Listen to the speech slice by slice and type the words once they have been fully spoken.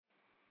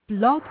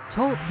Blog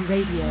Talk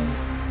Radio.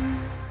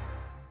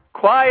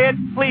 Quiet,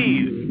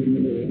 please.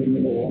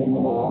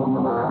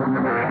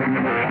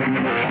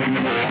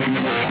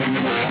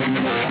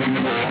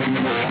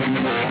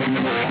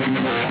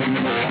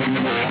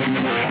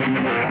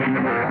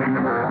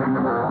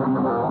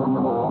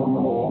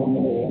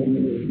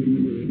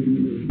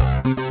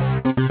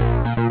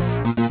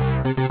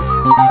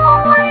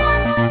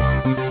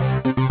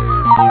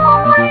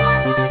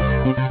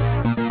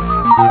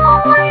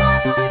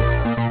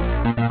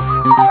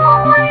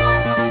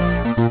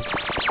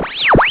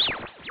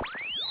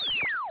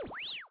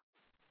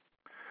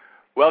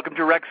 Welcome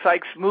to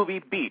Sikes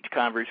Movie Beat,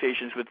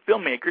 conversations with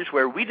filmmakers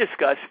where we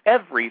discuss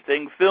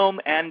everything film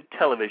and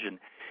television.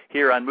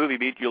 Here on Movie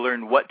Beat, you'll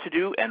learn what to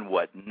do and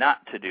what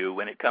not to do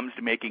when it comes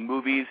to making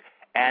movies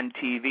and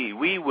TV.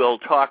 We will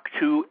talk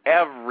to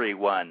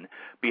everyone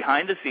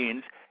behind the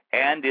scenes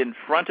and in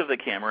front of the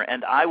camera,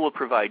 and I will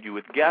provide you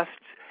with guests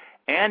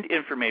and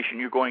information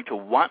you're going to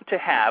want to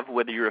have,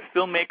 whether you're a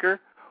filmmaker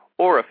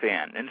or a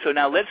fan. And so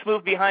now let's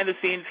move behind the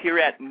scenes here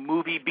at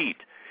Movie Beat.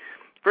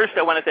 First,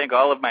 I want to thank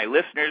all of my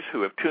listeners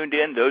who have tuned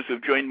in, those who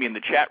have joined me in the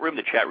chat room.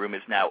 The chat room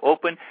is now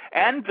open,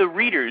 and the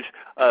readers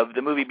of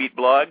the Movie Beat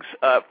blogs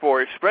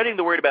for spreading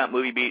the word about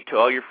Movie Beat to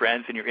all your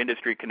friends and your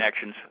industry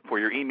connections, for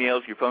your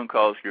emails, your phone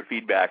calls, your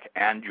feedback,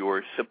 and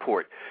your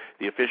support.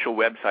 The official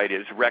website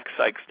is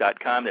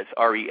rexsikes.com. That's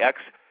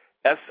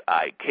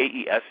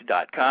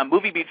REXSIKES.com.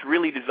 Movie Beat's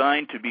really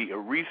designed to be a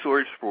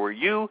resource for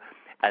you,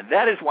 and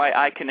that is why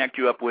I connect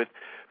you up with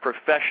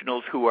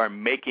professionals who are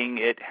making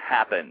it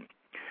happen.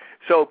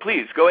 So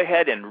please go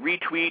ahead and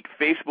retweet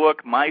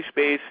Facebook,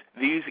 MySpace,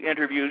 these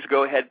interviews.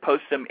 Go ahead,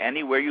 post them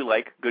anywhere you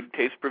like, good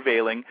taste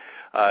prevailing.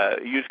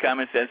 Use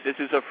common sense. This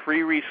is a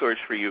free resource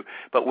for you.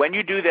 But when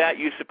you do that,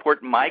 you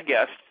support my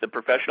guests, the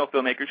professional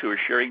filmmakers who are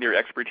sharing their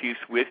expertise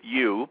with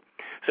you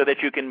so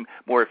that you can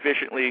more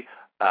efficiently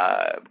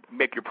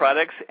make your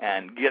products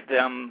and get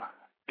them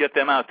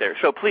out there.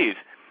 So please,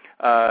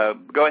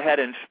 go ahead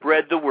and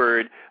spread the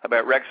word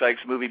about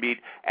Sikes Movie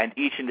Beat and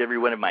each and every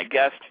one of my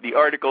guests, the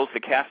articles, the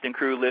cast and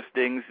crew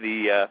listings,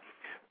 the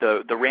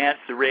rants,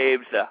 the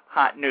raves, the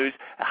hot news,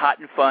 hot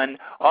and fun.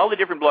 All the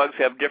different blogs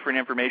have different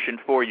information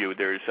for you.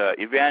 There's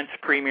events,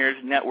 premieres,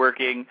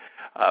 networking,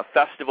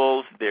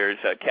 festivals. There's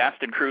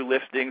cast and crew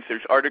listings.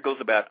 There's articles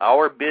about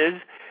our biz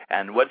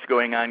and what's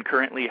going on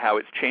currently, how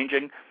it's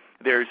changing.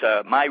 There's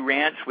My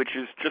Rants, which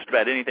is just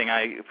about anything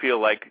I feel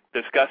like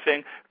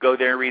discussing. Go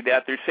there and read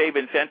that. There's Save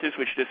Incentives,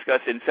 which discuss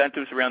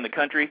incentives around the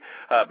country,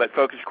 but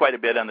focus quite a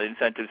bit on the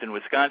incentives in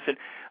Wisconsin.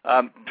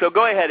 So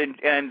go ahead and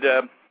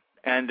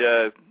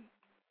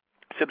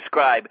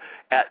subscribe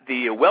at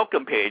the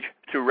welcome page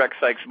to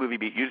Sikes Movie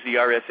Beat. Use the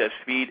RSS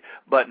feed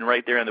button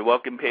right there on the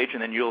welcome page,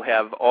 and then you'll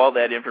have all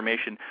that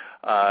information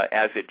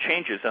as it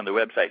changes on the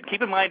website.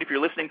 Keep in mind, if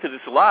you're listening to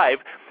this live,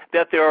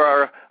 that there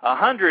are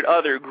 100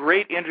 other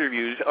great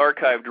interviews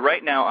archived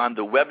right now on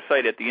the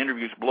website at the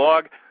interviews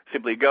blog.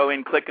 Simply go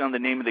in, click on the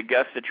name of the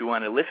guest that you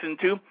want to listen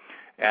to,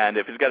 and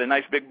if it's got a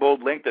nice big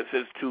bold link that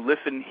says to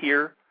listen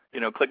here,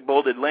 click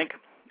bolded link.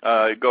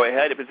 Go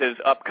ahead. If it says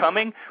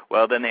upcoming,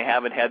 well, then they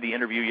haven't had the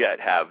interview yet,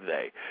 have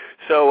they?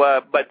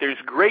 So, but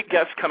there's great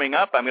guests coming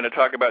up. I'm going to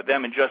talk about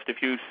them in just a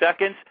few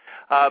seconds.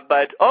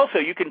 But also,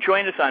 you can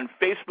join us on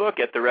Facebook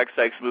at the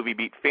Sikes Movie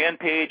Beat fan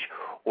page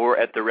or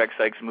at the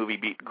Sikes Movie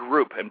Beat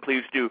group, and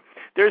please do.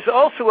 There's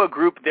also a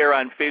group there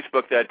on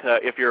Facebook that,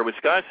 if you're a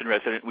Wisconsin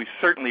resident, we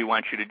certainly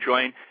want you to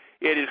join.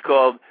 It is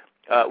called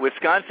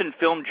Wisconsin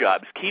Film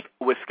Jobs. Keep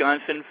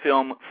Wisconsin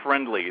Film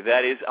Friendly.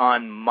 That is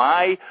on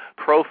my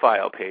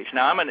profile page.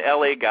 Now, I'm an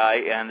L.A. guy,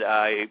 and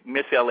I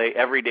miss L.A.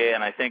 every day,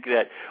 and I think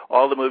that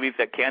all the movies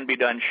that can be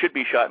done should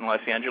be shot in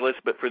Los Angeles,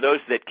 but for those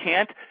that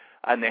can't,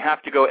 and they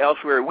have to go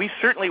elsewhere, we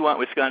certainly want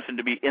Wisconsin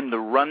to be in the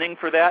running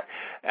for that,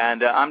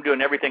 and I'm doing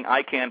everything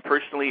I can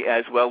personally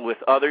as well with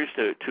others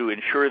to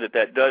ensure that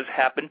that does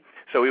happen.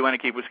 So we want to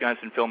keep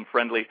Wisconsin film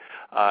friendly,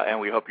 and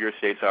we hope your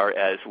states are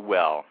as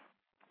well.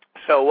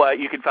 So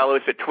you can follow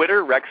us at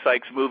Twitter.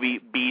 Sikes Movie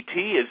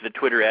BT is the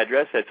Twitter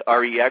address. That's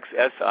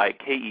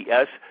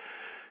REXSIKESMOVIE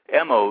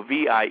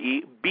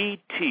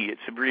BT.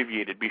 It's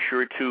abbreviated. Be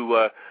sure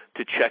to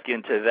check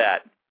into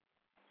that.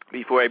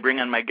 Before I bring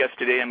on my guest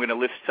today, I'm going to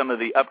list some of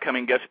the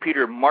upcoming guests.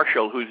 Peter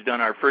Marshall, who's done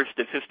our first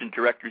assistant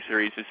director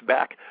series, is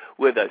back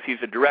with us.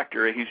 He's a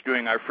director. He's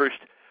doing our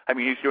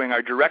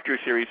director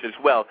series as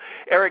well.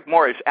 Eric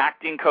Morris,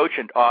 acting coach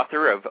and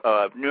author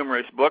of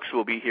numerous books,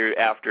 will be here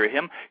after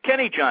him.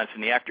 Kenny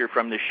Johnson, the actor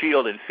from The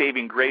Shield and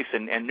Saving Grace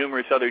and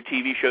numerous other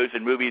TV shows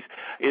and movies,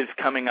 is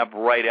coming up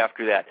right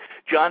after that.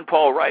 John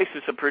Paul Rice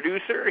is a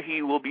producer.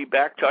 He will be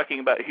here talking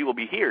about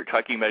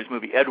his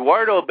movie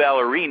Eduardo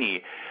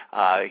Ballerini.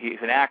 He's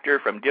an actor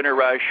from Dinner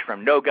Rush,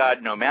 from No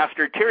God, No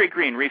Master. Terry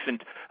Green,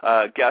 recent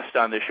guest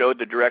on the show,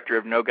 the director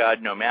of No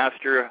God, No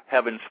Master,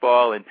 Heaven's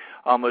Fall, and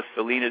Almost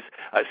Salinas.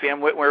 Sam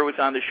Witwer was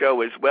on the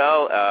show as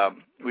well.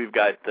 We've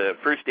got the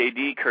first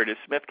AD, Curtis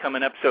Smith,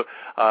 coming up. So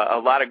a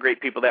lot of great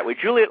people that way.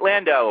 Juliet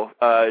Landau,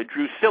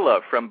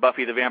 Drusilla from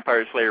Buffy the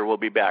Vampire Slayer will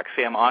be back.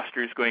 Sam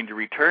Oster is going to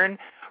return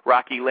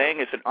Rocky Lang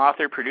is an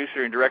author,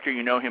 producer, and director.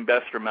 You know him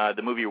best from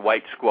the movie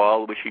White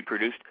Squall, which he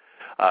produced.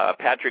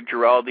 Patrick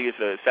Giraldi is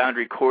a sound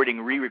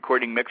recording,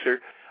 re-recording mixer.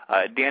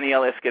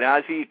 Danielle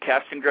Eskenazi,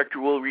 casting director,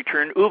 will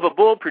return. Uwe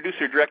Bull,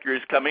 producer-director,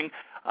 is coming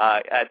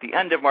at the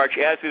end of March,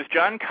 as is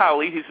John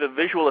Cowley. He's the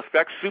visual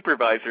effects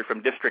supervisor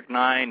from District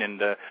 9 and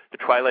the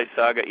Twilight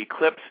Saga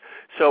Eclipse.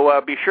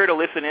 So be sure to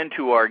listen in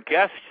to our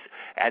guests.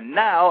 And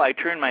now I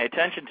turn my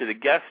attention to the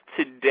guest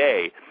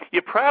today.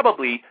 You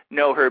probably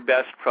know her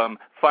best from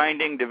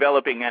finding,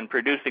 developing, and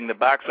producing the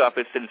box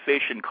office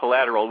sensation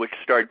Collateral, which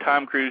starred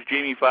Tom Cruise,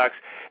 Jamie Foxx.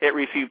 It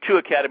received 2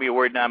 Academy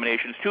Award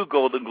nominations, 2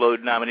 Golden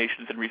Globe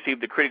nominations, and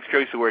received the Critics'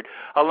 Choice Award,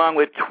 along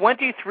with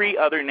 23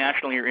 other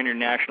nationally or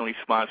internationally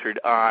sponsored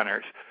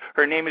honors.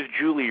 Her name is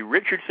Julie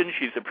Richardson.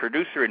 She's a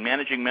producer and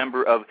managing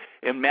member of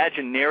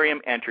Imaginarium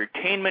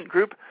Entertainment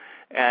Group.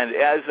 And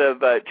as of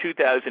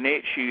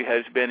 2008, she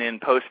has been in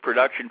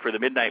post-production for The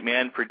Midnight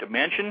Man for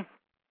Dimension,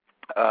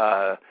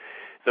 the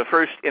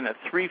first in a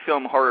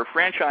 3-film horror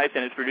franchise,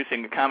 and is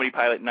producing a comedy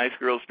pilot, Nice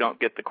Girls Don't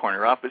Get the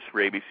Corner Office,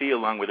 for ABC,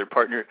 along with her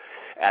partner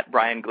at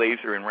Brian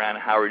Glazer and Ron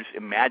Howard's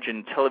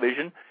Imagine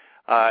Television.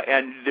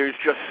 And there's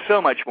just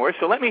so much more.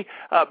 So let me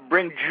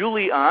bring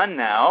Julie on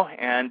now,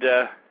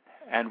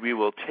 and we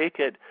will take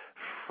it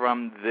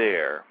from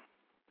there.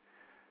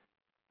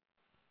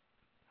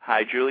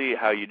 Hi, Julie.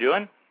 How you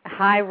doing?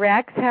 Hi,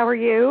 Rex. How are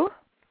you?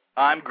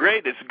 I'm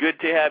great. It's good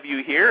to have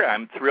you here.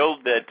 I'm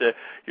thrilled that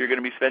you're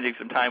going to be spending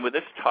some time with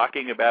us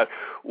talking about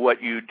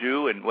what you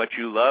do and what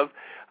you love.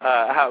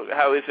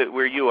 How is it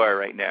where you are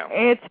right now?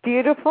 It's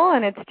beautiful,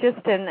 and it's just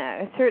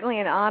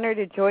certainly an honor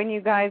to join you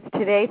guys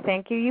today.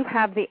 Thank you. You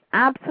have the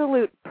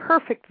absolute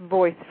perfect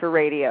voice for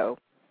radio.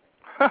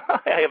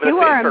 You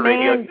are a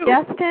man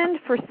destined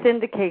for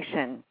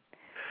syndication.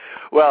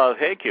 Well,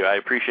 thank you. I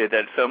appreciate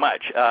that so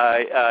much.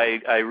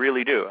 I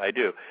really do. I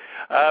do.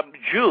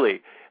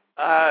 Julie,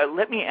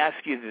 let me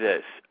ask you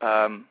this.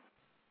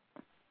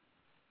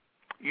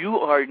 You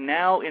are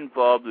now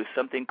involved with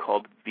something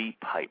called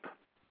V-Pipe.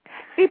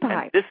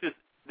 V-Pipe. And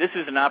this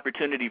is an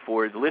opportunity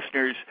for the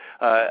listeners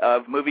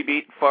of Movie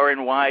Beat, far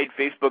and wide,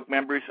 Facebook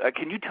members.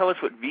 Can you tell us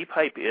what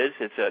V-Pipe is?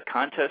 It's a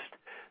contest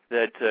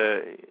that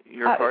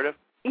you're part of?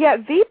 Yeah,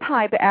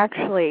 V-Pipe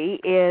actually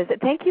is,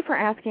 thank you for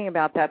asking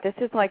about that. This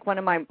is like one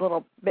of my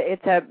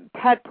it's a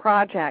pet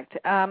project.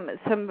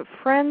 Some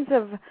friends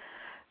of,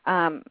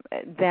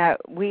 that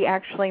we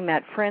actually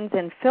met, friends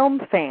and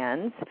film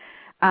fans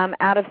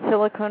out of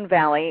Silicon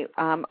Valley,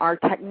 are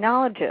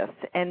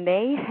technologists, and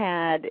they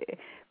had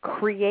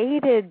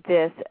created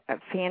this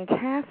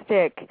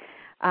fantastic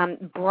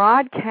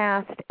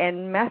broadcast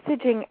and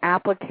messaging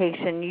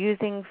application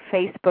using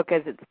Facebook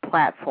as its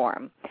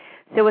platform.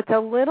 So it's a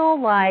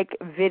little like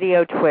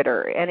video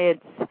Twitter, and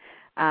it's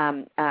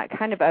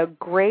kind of a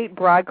great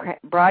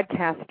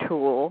broadcast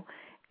tool,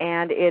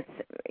 and it's,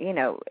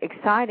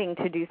 exciting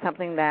to do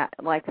something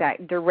like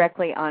that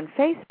directly on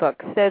Facebook.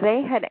 So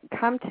they had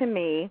come to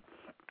me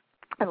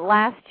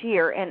last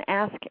year and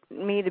asked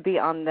me to be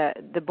on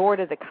the board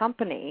of the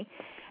company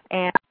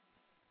and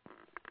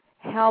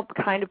help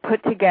kind of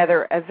put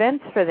together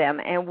events for them.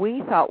 And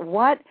we thought,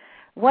 what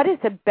is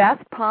the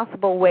best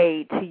possible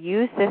way to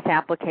use this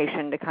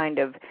application to kind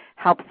of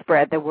help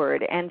spread the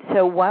word? And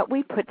so what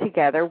we put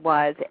together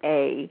was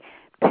a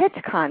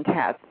pitch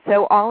contest.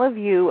 So all of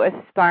you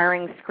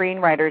aspiring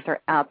screenwriters are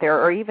out there,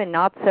 or even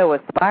not so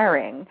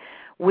aspiring,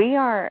 we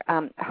are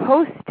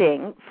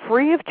hosting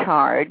free of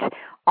charge,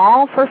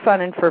 all for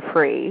fun and for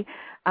free,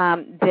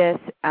 this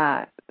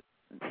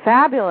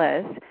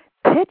fabulous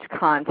pitch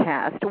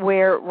contest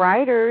where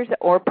writers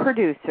or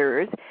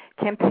producers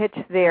can pitch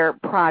their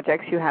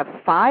projects. You have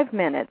 5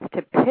 minutes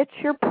to pitch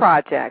your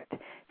project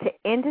to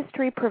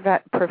industry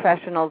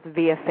professionals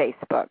via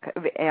Facebook,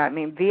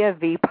 via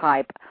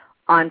V-Pipe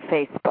on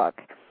Facebook.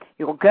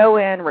 You will go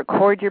in,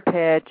 record your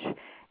pitch,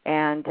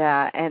 and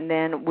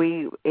then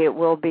it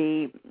will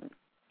be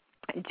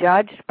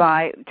judged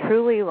by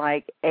truly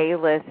like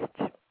A-list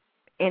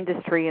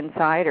industry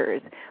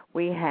insiders.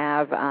 We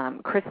have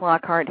Chris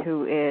Lockhart,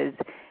 who is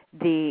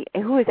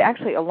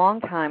actually a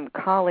longtime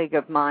colleague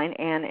of mine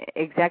and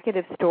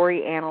executive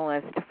story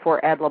analyst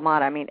for Ed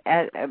LaMotta.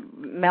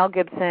 Mel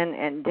Gibson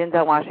and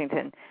Denzel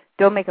Washington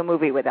don't make a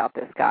movie without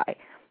this guy.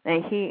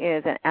 And he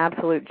is an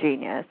absolute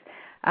genius.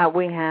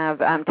 We have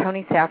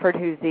Tony Stafford,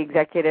 who's the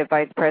executive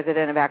vice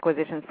president of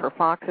acquisitions for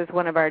Fox, as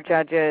one of our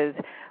judges.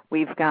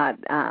 We've got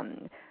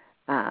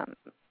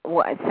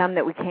some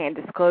that we can't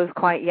disclose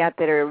quite yet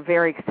that are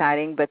very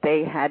exciting, but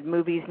they had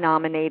movies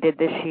nominated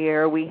this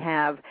year.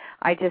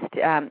 I just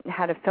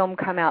had a film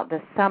come out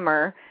this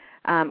summer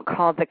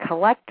called The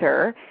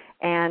Collector,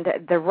 and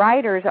the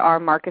writers are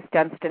Marcus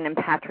Dunstan and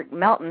Patrick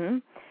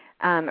Melton,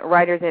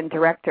 writers and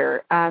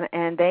director,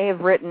 and they have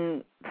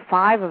written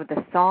 5 of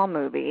the Saw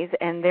movies,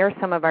 and they're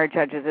some of our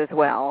judges as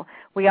well.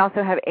 We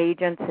also have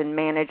agents and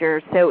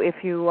managers, so if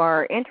you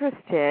are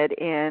interested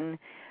in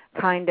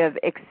kind of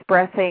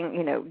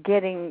expressing,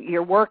 getting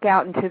your work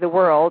out into the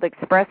world,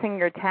 expressing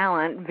your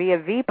talent via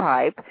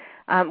V-Pipe,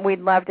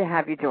 we'd love to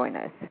have you join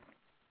us.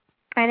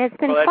 And it's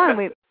been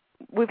fun.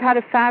 we've had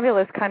a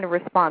fabulous kind of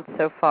response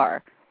so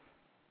far.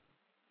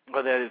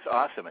 Well, that is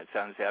awesome. It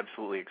sounds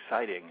absolutely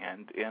exciting,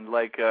 and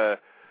like a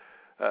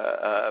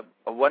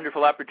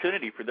wonderful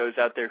opportunity for those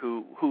out there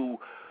who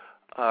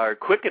are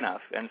quick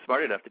enough and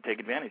smart enough to take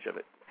advantage of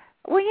it.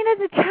 Well,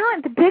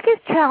 the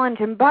biggest challenge,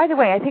 and by the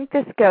way, I think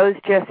this goes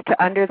just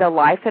under the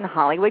Life in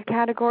Hollywood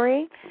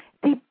category,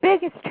 the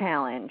biggest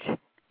challenge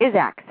is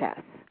access.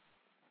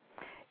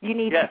 You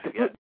need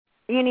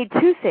You need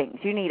two things.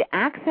 You need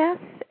access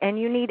and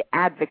you need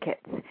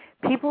advocates.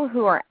 People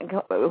who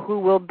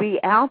will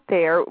be out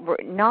there,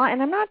 and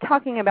I'm not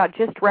talking about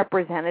just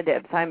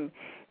representatives. I'm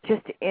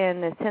just in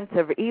the sense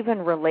of even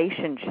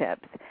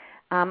relationships,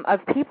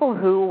 of people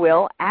who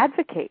will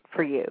advocate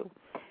for you.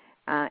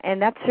 And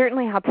that's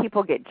certainly how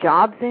people get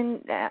jobs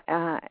in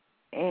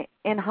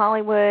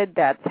Hollywood.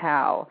 That's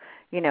how,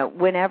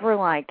 whenever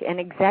like an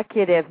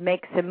executive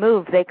makes a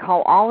move, they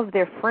call all of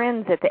their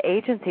friends at the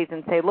agencies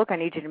and say, look, I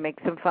need you to make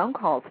some phone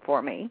calls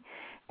for me.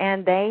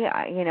 And they,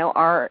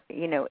 are,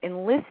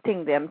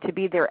 enlisting them to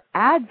be their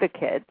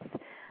advocates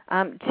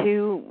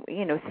to,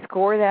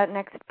 score that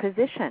next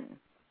position.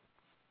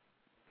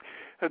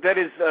 That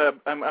is,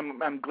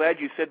 I'm glad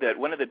you said that.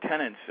 One of the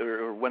tenets,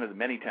 or one of the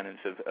many tenets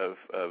of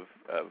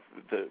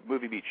the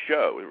Movie Beat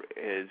show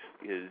is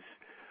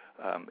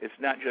it's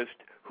not just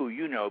who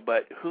you know,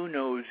 but who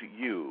knows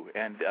you.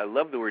 And I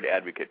love the word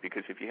advocate,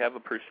 because if you have a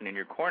person in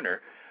your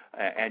corner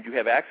and you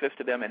have access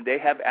to them and they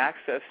have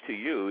access to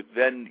you,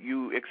 then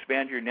you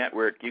expand your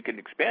network. You can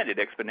expand it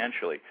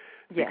exponentially.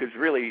 Yes. Because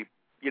really,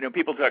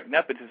 people talk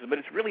nepotism, but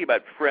it's really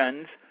about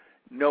friends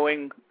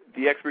knowing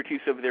the expertise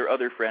of their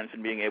other friends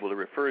and being able to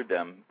refer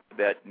them,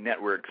 that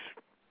networks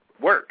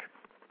work.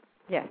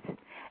 Yes.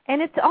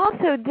 And it's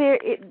also,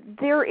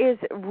 there is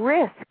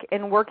risk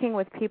in working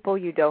with people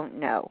you don't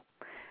know,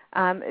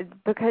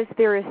 because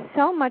there is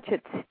so much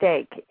at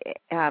stake,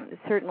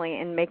 certainly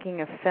in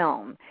making a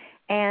film.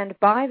 And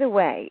by the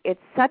way,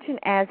 it's such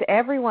as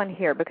everyone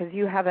here, because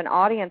you have an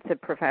audience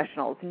of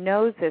professionals,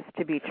 knows this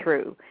to be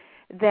true,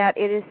 that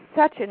it is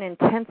such an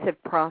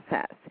intensive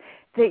process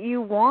that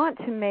you want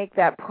to make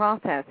that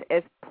process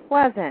as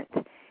pleasant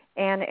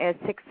and as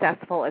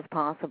successful as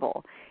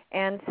possible.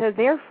 And so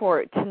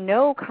therefore, to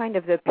know kind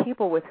of the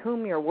people with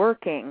whom you're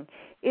working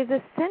is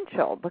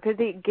essential, because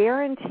it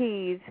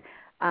guarantees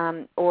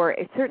or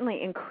it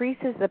certainly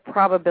increases the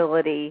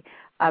probability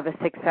of a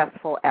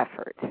successful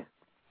effort.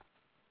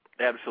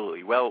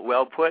 Absolutely.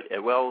 Well put,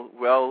 and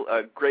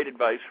great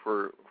advice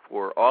for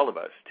all of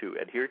us to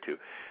adhere to.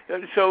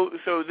 So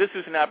this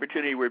is an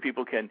opportunity where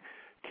people can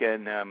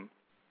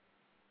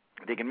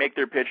they can make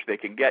their pitch, they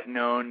can get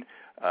known,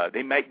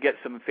 they might get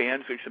some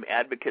fans or some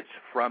advocates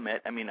from it.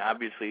 I mean,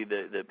 obviously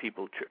the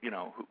people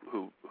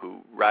who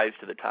rise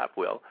to the top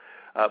will,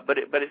 but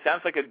it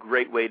sounds like a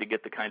great way to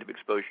get the kind of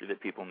exposure that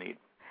people need.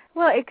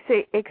 Well,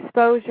 it's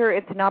exposure.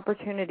 It's an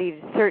opportunity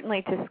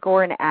certainly to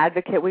score an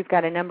advocate. We've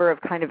got a number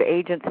of kind of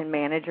agents and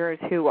managers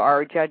who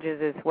are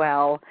judges as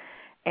well,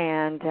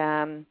 and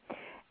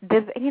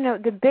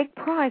the big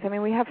prize. I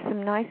mean, we have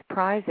some nice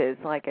prizes.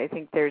 Like I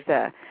think there's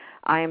a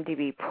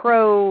IMDb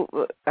Pro,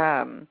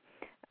 like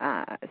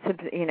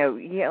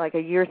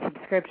a year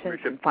subscription,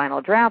 some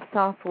Final Draft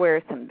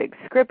software, some big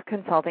script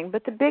consulting.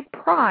 But the big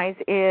prize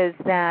is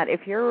that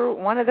if you're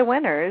one of the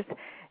winners,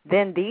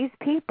 then these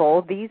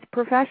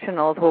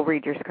professionals will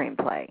read your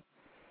screenplay.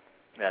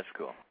 That's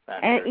cool.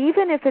 And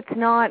even if it's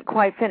not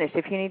quite finished,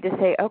 if you need to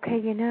say, okay,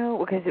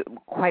 because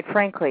quite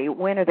frankly,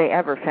 when are they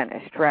ever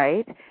finished,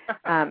 right?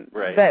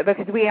 Right. But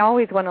because we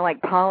always want to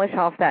like polish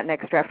off that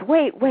next draft.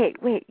 Wait,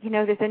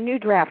 there's a new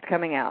draft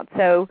coming out.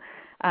 So,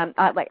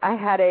 I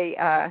had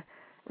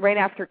right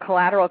after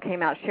Collateral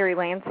came out, Sherry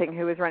Lansing,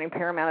 who was running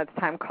Paramount at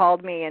the time,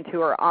 called me into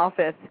her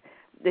office.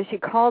 She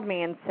called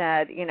me and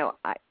said,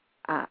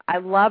 I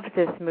loved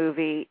this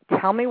movie.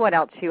 Tell me what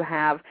else you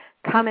have.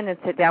 Come in and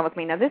sit down with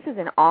me. Now, this is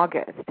in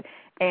August,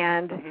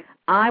 and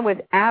I was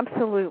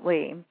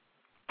absolutely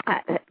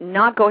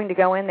not going to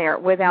go in there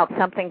without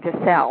something to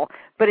sell.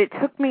 But it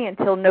took me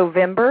until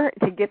November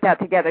to get that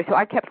together. So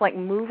I kept,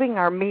 moving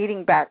our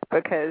meeting back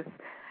because,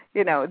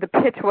 the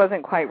pitch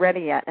wasn't quite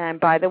ready yet. And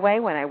by the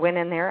way, when I went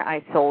in there,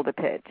 I sold a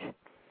pitch.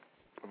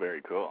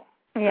 Very cool.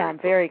 Yeah,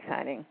 very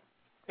exciting.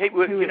 Hey,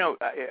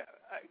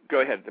 go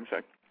ahead. I'm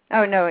sorry.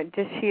 Oh, no,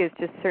 she is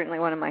just certainly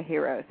one of my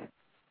heroes.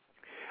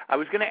 I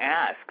was going to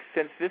ask,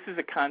 since this is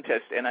a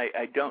contest and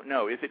I don't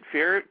know, is it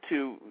fair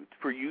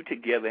for you to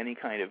give any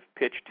kind of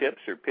pitch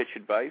tips or pitch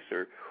advice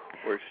or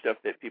stuff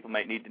that people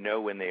might need to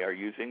know when they are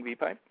using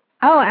VPipe?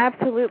 Oh,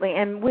 absolutely.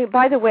 And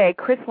by the way,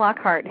 Chris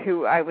Lockhart,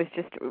 who I was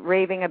just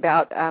raving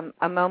about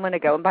a moment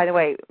ago, and by the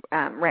way,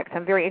 Rex,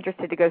 I'm very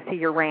interested to go see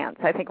your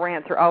rants. I think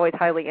rants are always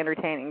highly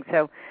entertaining.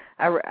 So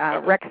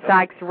Rex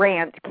Sikes'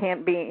 rant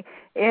can't be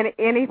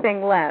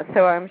anything less.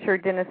 So I'm sure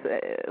Dennis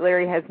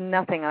Leary has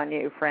nothing on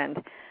you,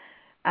 friend.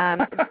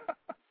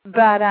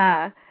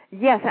 But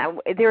yes,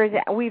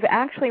 we've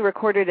actually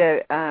recorded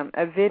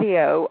a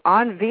video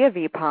via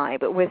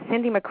VPipe with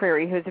Cindy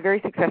McCreary, who's a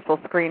very successful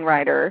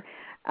screenwriter,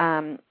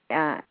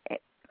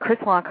 Chris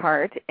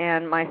Lockhart,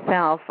 and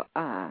myself,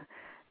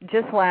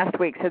 just last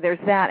week. So there's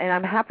that, and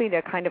I'm happy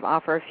to kind of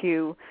offer a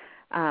few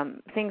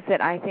things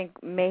that I think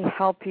may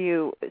help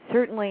you,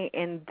 certainly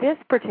in this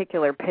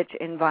particular pitch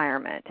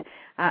environment.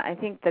 I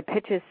think the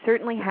pitches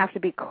certainly have to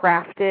be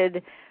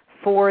crafted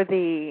for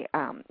the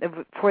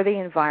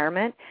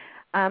environment.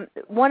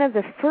 One of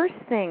the first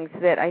things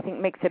that I think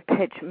makes a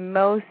pitch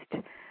most,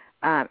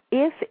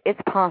 if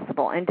it's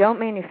possible, and don't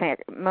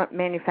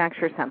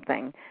manufacture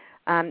something,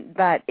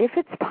 but if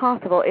it's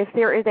possible, if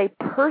there is a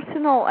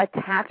personal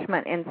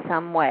attachment in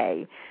some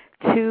way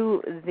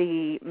to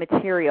the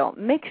material,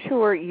 make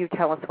sure you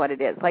tell us what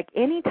it is. Like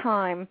any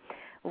time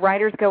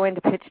writers go in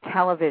to pitch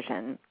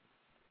television,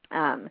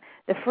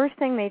 the first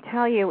thing they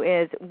tell you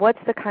is what's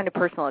the kind of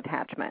personal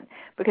attachment,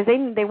 because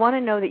they want to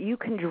know that you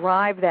can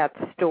drive that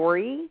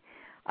story,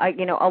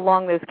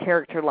 along those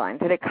character lines,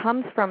 that it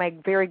comes from a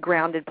very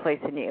grounded place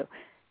in you.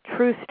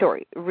 True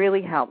story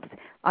really helps.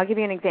 I'll give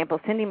you an example.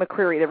 Cindy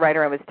McCreary, the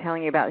writer I was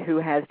telling you about, who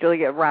has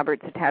Julia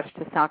Roberts attached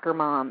to Soccer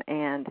Mom,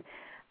 and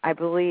I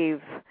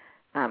believe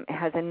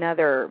has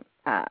another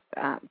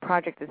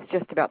project that's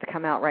just about to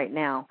come out right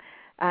now.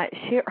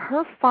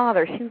 Her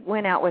father, she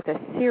went out with a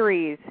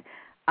series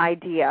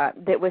idea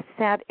that was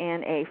set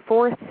in a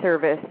Forest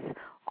Service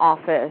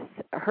office.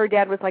 Her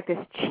dad was like this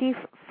chief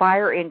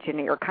fire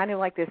engineer, kind of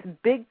like this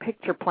big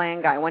picture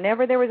plan guy.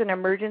 Whenever there was an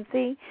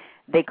emergency,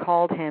 they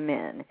called him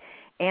in.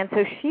 And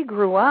so she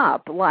grew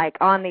up like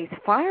on these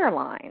fire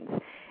lines.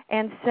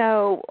 And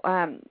so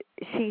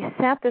she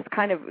set this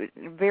kind of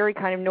very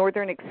kind of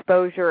Northern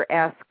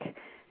Exposure-esque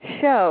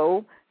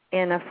show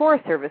in a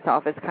Forest Service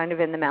office kind of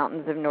in the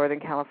mountains of Northern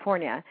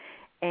California.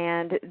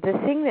 And the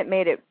thing that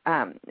made it,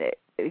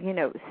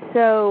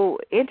 so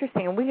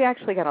interesting, and we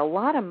actually got a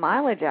lot of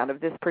mileage out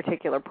of this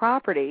particular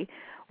property,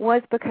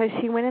 was because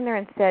she went in there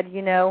and said,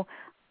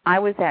 I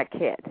was that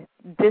kid.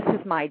 This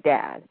is my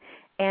dad.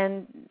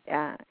 And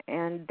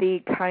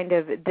the kind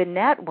of the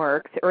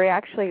networks, or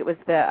actually it was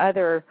the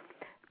other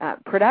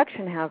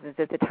production houses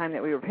at the time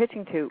that we were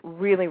pitching to,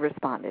 really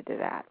responded to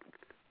that.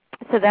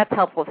 So that's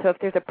helpful. So if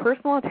there's a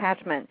personal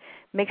attachment,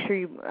 make sure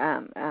you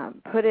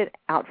put it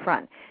out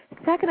front.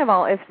 Second of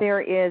all, if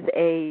there is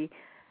a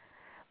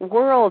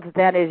world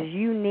that is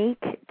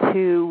unique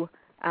to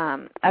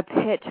a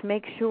pitch,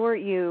 make sure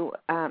you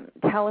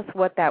tell us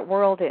what that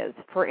world is.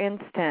 For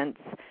instance,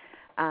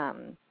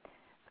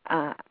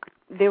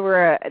 there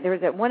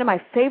was one of my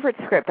favorite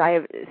scripts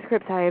I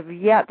have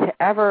yet to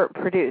ever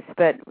produce,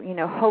 but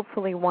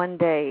hopefully one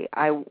day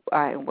I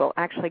will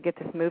actually get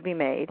this movie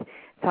made.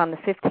 It's on the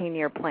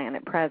 15-year plan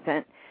at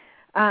present.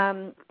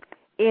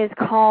 Is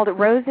called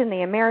Rose and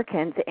the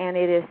Americans, and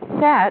it is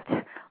set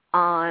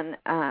on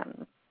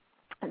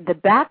the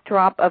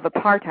backdrop of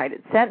apartheid.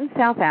 It's set in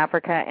South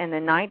Africa in the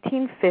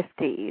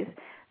 1950s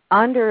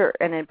under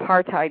an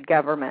apartheid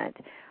government,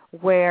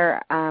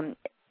 where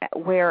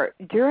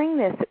during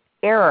this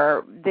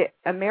era, the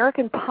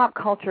American pop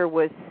culture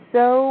was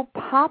so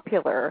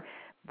popular,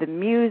 the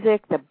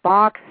music, the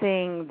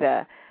boxing,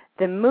 the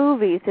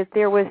movies, that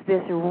there was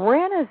this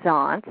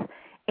renaissance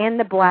in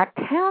the black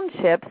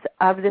townships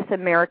of this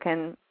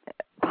American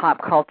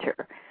pop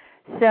culture.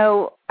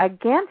 So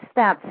against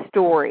that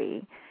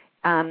story,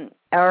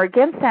 or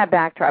against that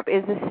backdrop,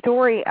 is the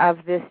story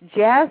of this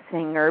jazz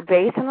singer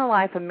based on the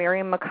life of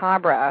Miriam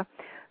Makabra,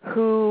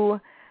 who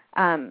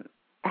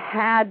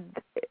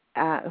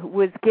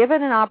was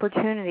given an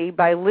opportunity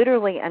by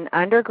literally an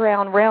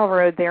underground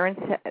railroad there in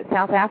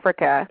South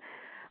Africa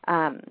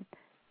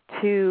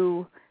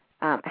to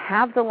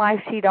have the life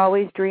she'd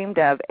always dreamed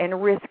of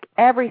and risk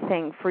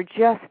everything for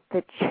just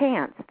the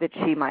chance that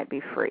she might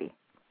be free.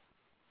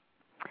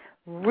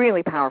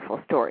 Really powerful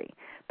story.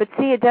 But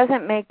see, it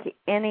doesn't make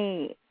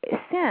any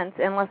sense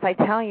unless I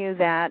tell you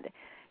that,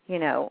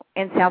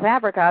 in South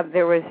Africa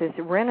there was this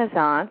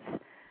renaissance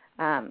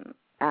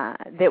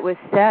that was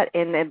set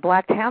in the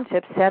black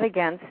township, set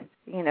against,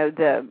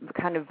 the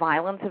kind of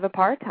violence of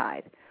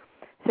apartheid.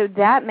 So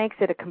that makes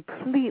it a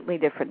completely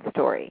different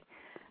story.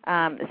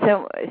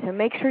 So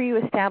make sure you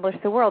establish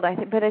the world.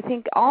 But I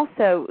think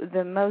also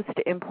the most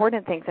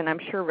important things, and I'm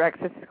sure, Rex,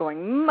 this is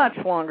going much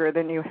longer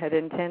than you had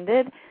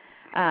intended.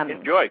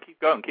 Enjoy. Keep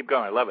going.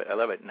 I love it.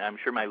 And I'm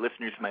sure my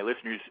listeners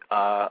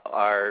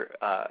are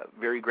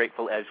very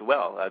grateful as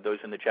well. Those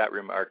in the chat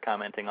room are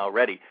commenting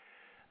already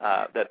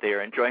that they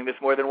are enjoying this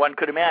more than one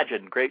could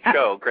imagine. Great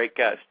show, great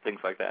guest, things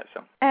like that.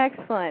 So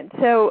excellent.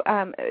 So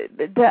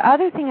the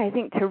other thing I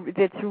think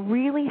that's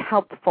really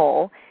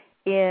helpful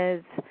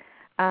is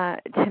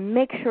to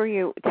make sure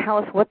you tell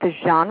us what the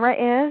genre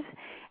is,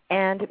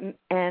 and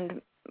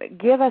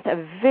give us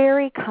a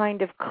very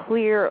kind of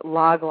clear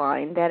log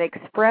line that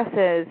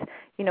expresses,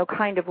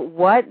 kind of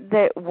what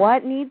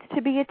needs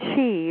to be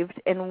achieved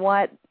and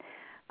what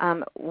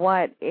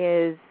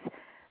is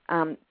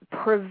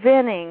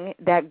preventing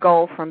that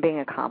goal from being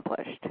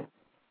accomplished.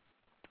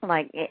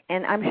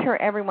 And I'm sure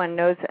everyone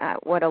knows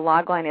what a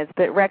log line is,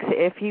 but Rex,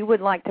 if you would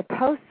like to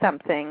post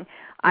something,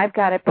 I've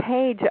got a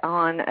page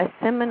on a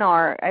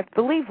seminar. I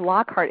believe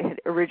Lockhart had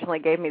originally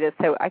gave me this,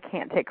 so I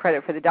can't take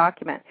credit for the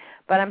document,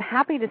 but I'm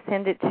happy to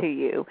send it to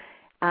you.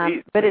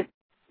 But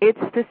it's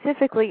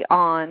specifically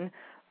on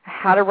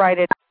how to write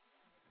an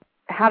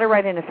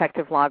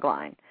effective log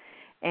line.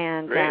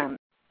 And that's.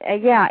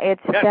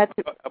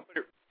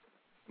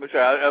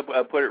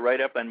 I'll put it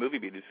right up on Movie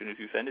Beat as soon as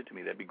you send it to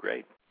me. That'd be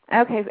great.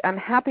 Okay, I'm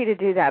happy to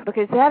do that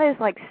because that is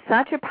like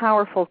such a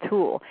powerful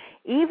tool.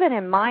 Even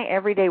in my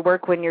everyday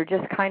work when you're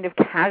just kind of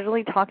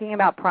casually talking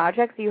about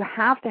projects, you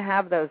have to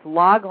have those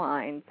log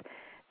lines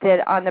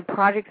that on the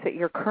projects that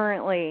you're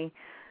currently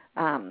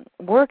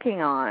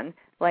working on,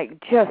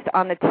 like just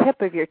on the tip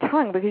of your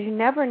tongue, because you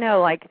never know,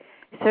 like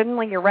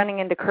suddenly you're running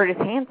into Curtis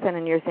Hanson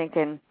and you're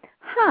thinking,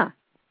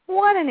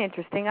 what an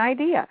interesting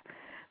idea.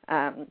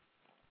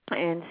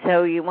 And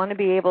so you want to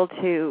be able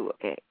to,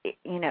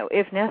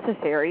 if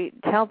necessary,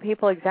 tell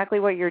people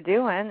exactly what you're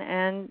doing,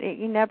 and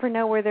you never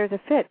know where there's a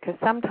fit because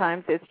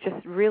sometimes it's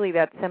just really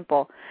that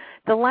simple.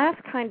 The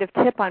last kind of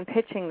tip on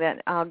pitching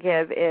that I'll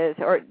give is,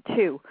 or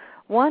two.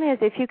 One is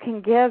if you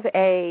can give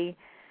a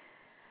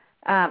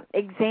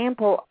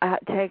example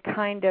to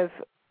kind of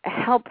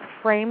help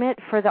frame it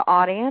for the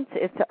audience.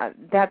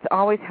 That's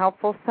always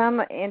helpful.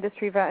 Some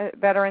industry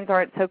veterans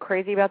aren't so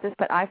crazy about this,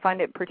 but I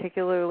find it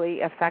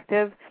particularly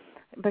effective.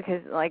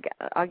 Because, like,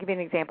 I'll give you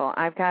an example.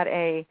 I've got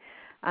a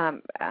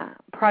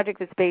project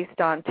that's based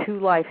on two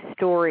life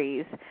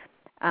stories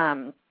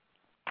of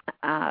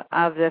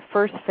the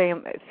first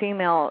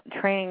female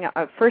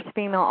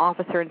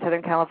officer in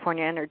Southern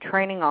California and her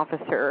training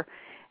officer,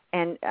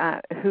 and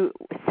who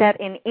set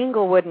in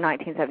Inglewood in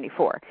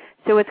 1974.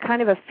 So it's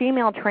kind of a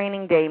female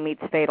training day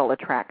meets Fatal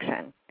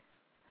Attraction.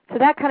 So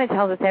that kind of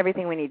tells us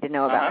everything we need to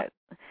know about it.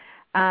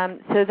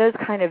 So those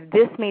kind of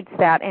this meets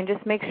that, and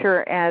just make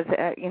sure, as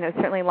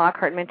certainly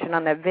Lockhart mentioned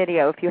on the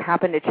video, if you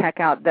happen to check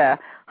out the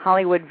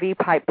Hollywood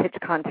V-Pipe pitch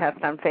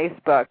contest on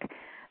Facebook,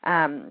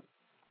 on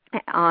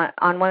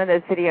one of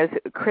those videos,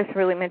 Chris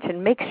really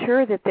mentioned make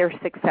sure that they're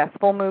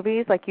successful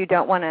movies. Like you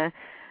don't want to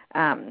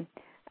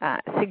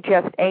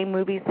suggest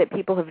movies that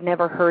people have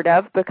never heard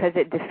of because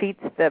it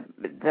defeats the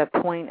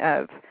point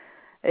of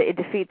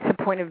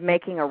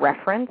making a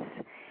reference.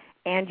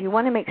 And you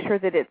want to make sure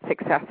that it's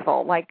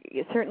successful. Like,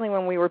 certainly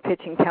when we were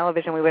pitching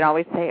television, we would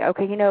always say,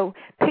 okay,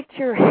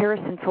 picture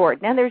Harrison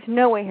Ford. Now, there's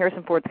no way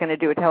Harrison Ford's going to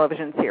do a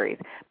television series,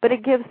 but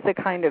it gives the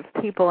kind of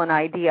people an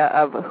idea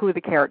of who the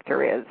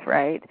character is,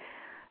 right?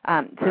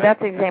 So that's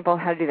an example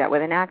of how to do that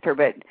with an actor.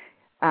 But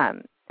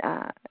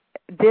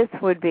this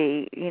would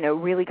be,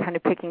 really kind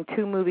of picking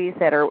two movies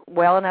that are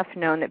well enough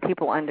known that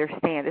people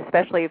understand,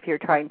 especially if you're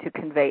trying to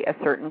convey a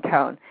certain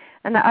tone.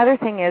 And the other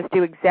thing is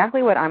do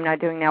exactly what I'm not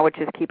doing now, which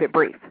is keep it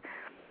brief.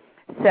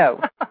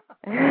 So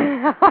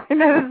I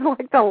know this is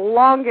like the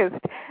longest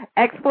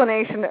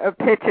explanation of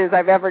pitches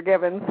I've ever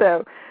given.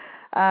 So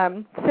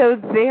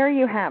there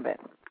you have it.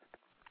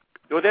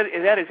 Well,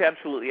 that is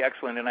absolutely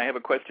excellent, and I have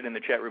a question in the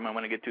chat room I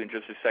want to get to in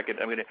just a second.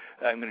 I'm going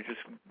to just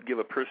give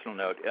a personal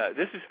note.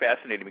 This is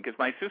fascinating because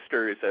my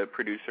sister is a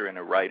producer and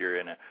a writer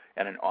and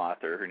an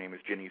author. Her name is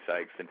Ginny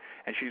Sikes, and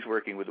she's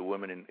working with a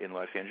woman in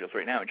Los Angeles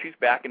right now, and she's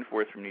back and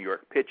forth from New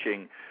York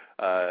pitching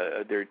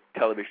their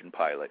television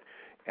pilot.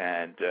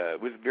 And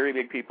with very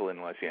big people in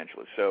Los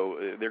Angeles.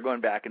 So they're going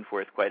back and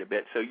forth quite a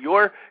bit. So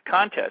your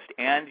contest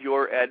and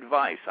your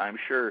advice, I'm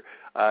sure,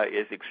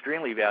 is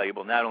extremely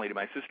valuable, not only to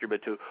my sister,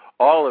 but to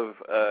all of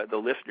the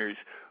listeners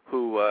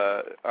who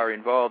are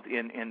involved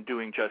in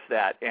doing just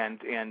that. And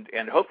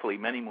hopefully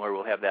many more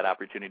will have that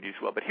opportunity as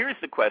well. But here's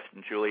the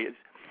question, Julie.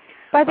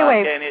 By the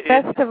way,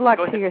 best of luck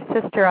to your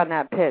sister on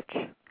that pitch.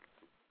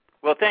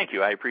 Well, thank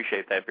you. I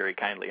appreciate that very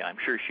kindly. I'm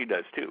sure she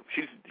does, too.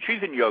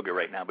 She's in yoga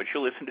right now, but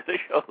she'll listen to the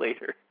show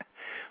later.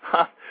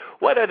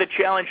 What are the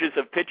challenges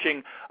of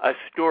pitching a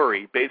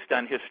story based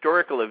on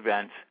historical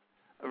events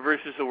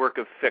versus a work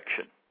of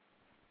fiction?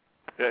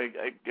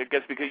 I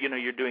guess because,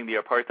 you're doing the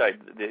apartheid,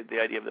 the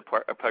idea of the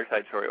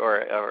apartheid story,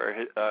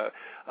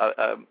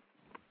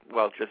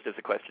 well, just as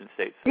the question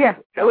states. Yeah.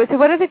 So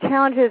what are the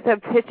challenges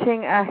of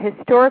pitching a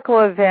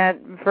historical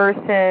event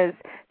versus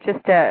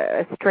just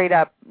a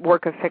straight-up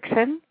work of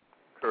fiction?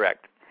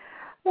 Correct.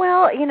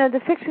 Well,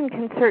 the fiction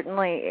can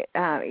certainly,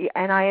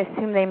 and I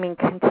assume they mean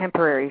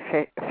contemporary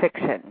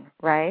fiction,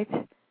 right?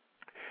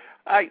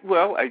 Because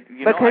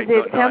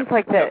it sounds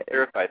like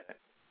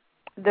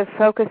the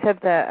focus of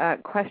the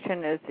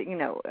question is,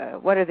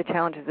 what are the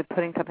challenges of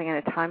putting something in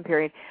a time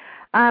period?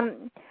 I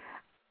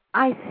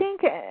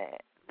think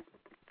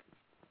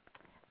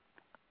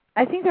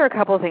there are a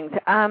couple of things.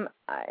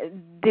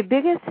 The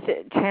biggest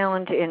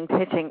challenge in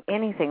pitching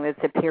anything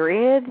that's a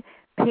period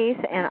piece,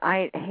 and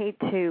I hate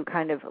to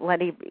kind of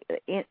let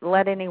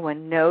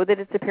anyone know that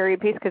it's a period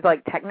piece because,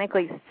 like,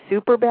 technically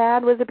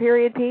Superbad was a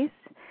period piece.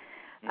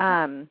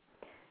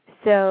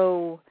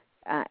 So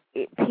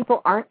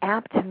people aren't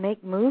apt to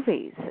make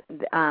movies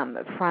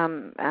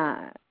from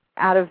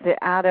out of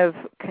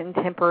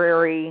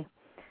contemporary,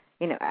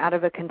 out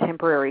of a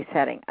contemporary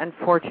setting,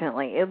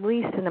 unfortunately, at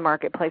least in the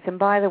marketplace. And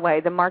by the way,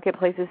 the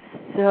marketplace is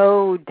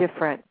so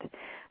different.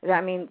 I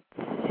mean,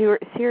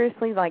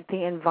 seriously, like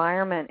the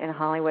environment in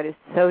Hollywood is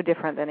so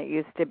different than it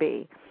used to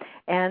be.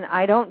 And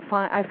I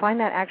find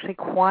that actually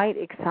quite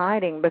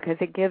exciting because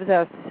it gives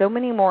us so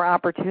many more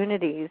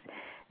opportunities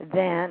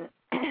than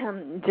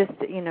just,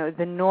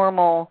 the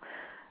normal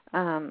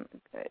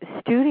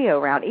studio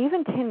route.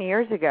 Even 10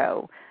 years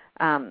ago,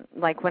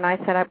 like when I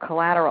set up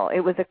Collateral,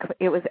 it was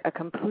a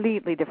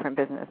completely different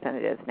business than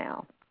it is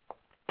now.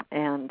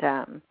 And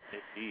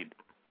indeed.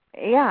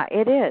 Yeah,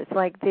 it is.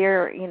 Like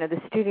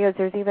the studios,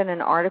 there's even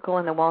an article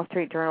in the Wall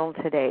Street Journal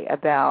today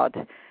about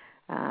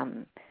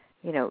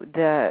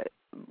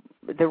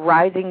the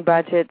rising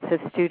budgets of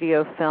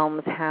studio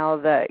films, how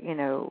the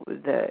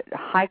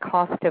high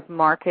cost of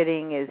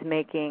marketing is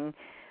making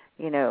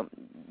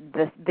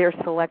their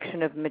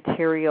selection of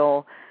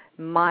material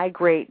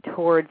migrate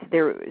towards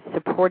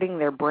supporting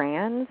their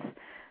brands,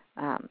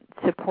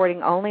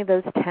 supporting only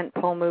those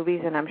tentpole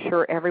movies. And I'm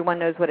sure everyone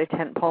knows what a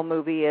tentpole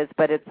movie is,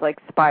 but it's like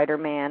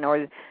Spider-Man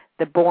or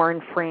the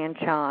Bourne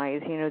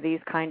franchise,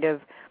 these kind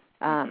of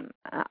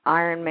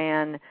Iron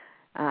Man.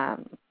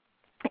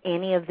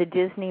 Any of the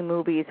Disney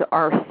movies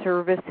are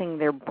servicing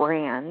their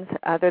brands,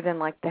 other than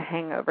like The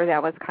Hangover.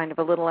 That was kind of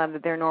a little out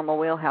of their normal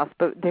wheelhouse,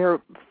 but they're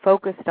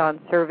focused on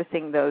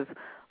servicing those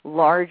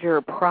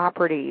larger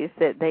properties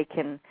that they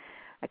can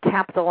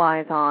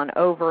capitalize on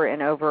over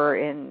and over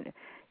in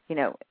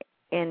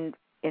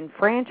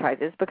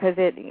franchises, because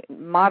it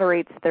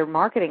moderates their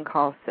marketing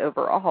costs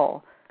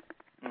overall.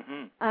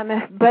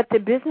 Mm-hmm. But the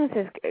business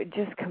has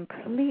just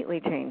completely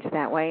changed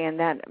that way, and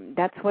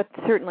that's what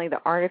certainly the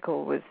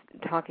article was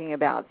talking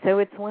about. So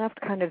it's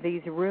left kind of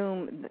these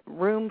room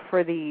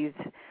for these,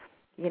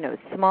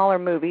 smaller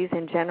movies,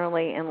 and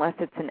generally, unless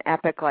it's an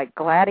epic like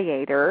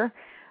Gladiator,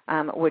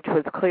 which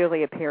was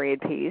clearly a period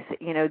piece,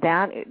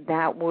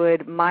 that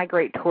would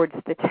migrate towards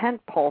the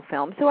tentpole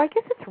film. So I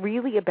guess it's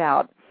really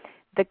about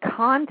the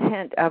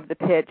content of the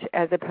pitch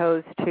as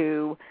opposed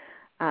to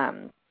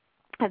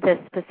the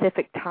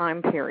specific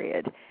time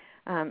period.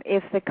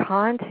 If the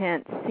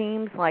content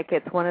seems like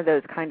it's one of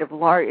those kind of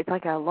it's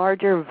like a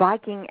larger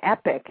Viking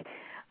epic,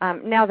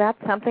 now that's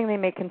something they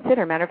may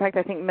consider. Matter of fact,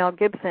 I think Mel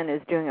Gibson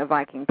is doing a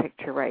Viking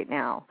picture right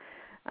now.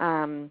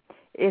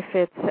 If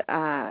it's,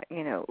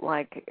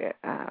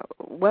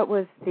 what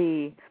was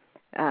the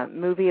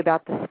movie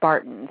about the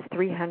Spartans,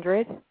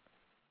 300?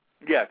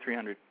 Yeah,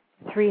 300.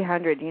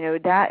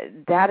 300,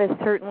 that is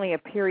certainly a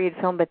period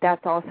film, but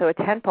that's also a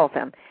tentpole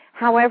film.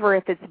 However,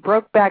 if it's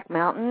Brokeback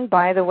Mountain,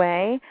 by the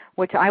way,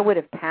 which I would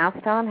have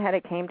passed on had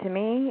it came to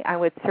me, I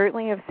would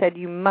certainly have said,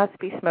 you must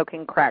be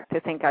smoking crack to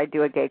think I'd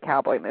do a gay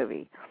cowboy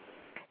movie.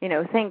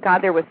 Thank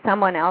God there was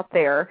someone out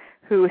there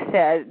who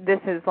said, this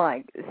is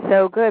like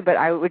so good, but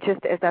I would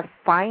just, as a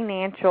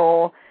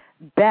financial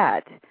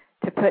bet,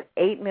 to put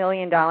 $8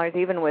 million,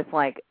 even with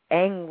like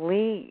Ang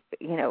Lee,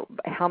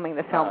 helming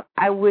the film,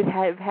 I would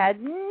have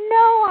had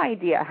no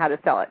idea how to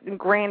sell it. And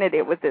granted,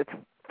 it was this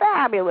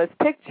fabulous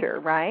picture,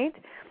 right?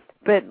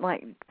 But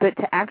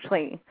to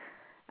actually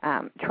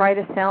try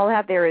to sell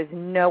that, there is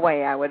no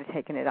way I would have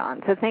taken it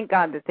on. So thank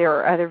God that there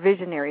are other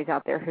visionaries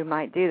out there who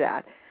might do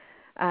that.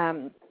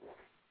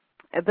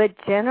 But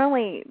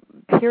generally,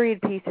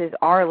 period pieces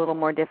are a little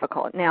more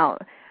difficult. Now,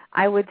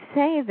 I would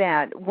say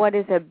that what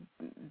is a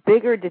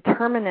bigger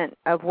determinant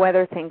of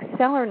whether things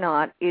sell or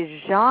not is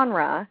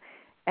genre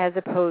as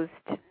opposed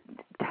to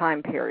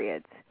time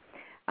periods.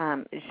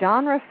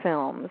 Genre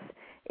films,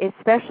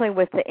 especially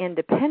with the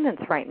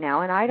independents right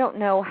now, and I don't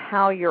know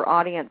how your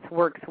audience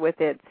works with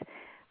its,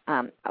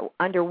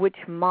 under which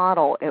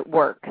model it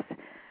works,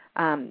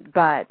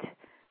 but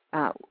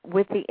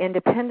with the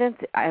independents,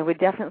 I would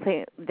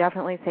definitely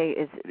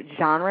say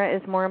genre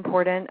is more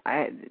important.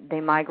 They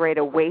migrate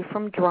away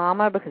from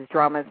drama because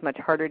drama is much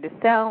harder to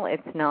sell.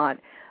 It's not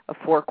a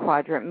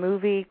 4-quadrant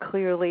movie.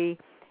 Clearly,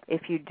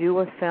 if you do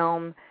a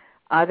film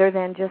other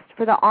than just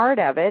for the art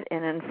of it,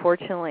 and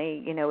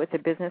unfortunately, it's a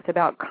business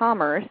about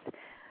commerce,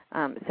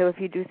 so if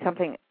you do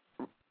something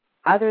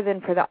other than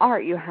for the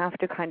art, you have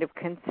to kind of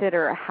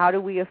consider, how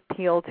do we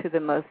appeal to the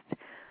most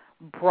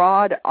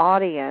broad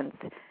audience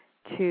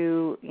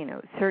to,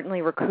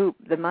 certainly recoup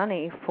the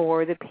money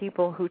for the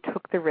people who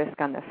took the risk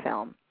on the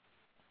film.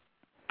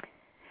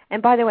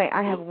 And by the way,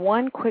 I have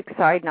one quick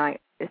side note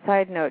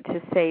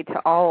to say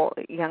to all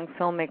young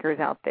filmmakers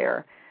out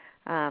there,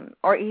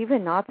 or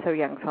even not so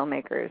young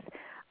filmmakers.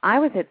 I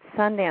was at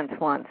Sundance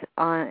once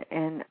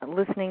and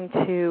listening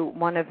to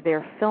one of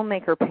their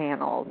filmmaker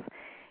panels,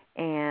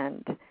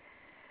 and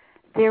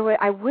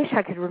I wish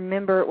I could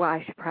remember, well,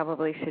 I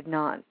should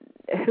not,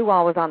 who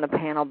all was on the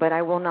panel, but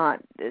I will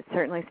not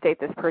certainly state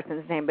this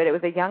person's name, but it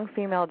was a young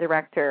female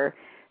director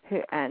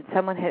and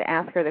someone had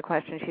asked her the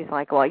question. She's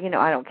like, well, I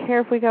don't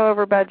care if we go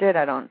over budget.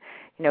 I don't,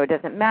 it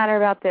doesn't matter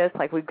about this.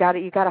 Like, you got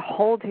to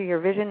hold to your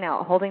vision.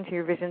 Now, holding to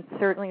your vision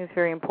certainly is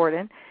very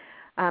important.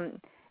 And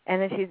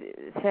then she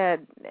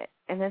said,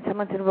 and then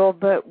someone said, well,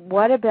 but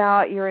what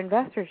about your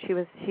investors?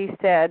 She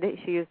said,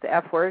 she used the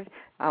F word.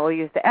 I will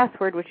use the S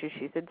word, which is,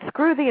 she said,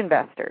 screw the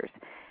investors.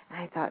 And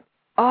I thought,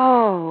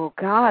 oh,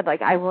 God,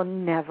 like, I will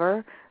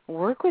never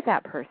work with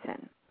that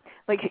person.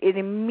 like it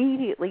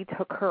immediately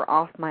took her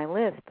off my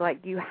list. Like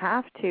you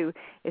have to,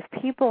 if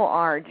people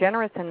are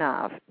generous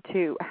enough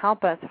to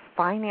help us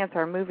finance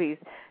our movies,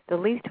 the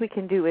least we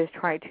can do is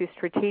try to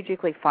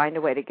strategically find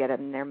a way to get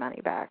them their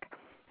money back.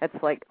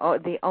 That's like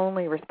the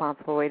only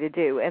responsible way to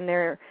do. And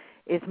there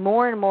is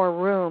more and more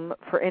room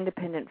for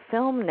independent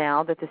film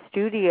now that the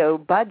studio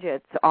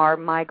budgets are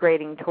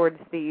migrating towards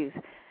these,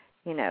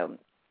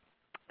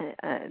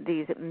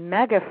 these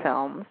mega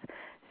films.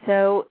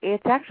 So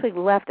it's actually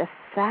left a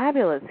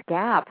fabulous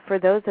gap for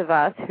those of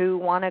us who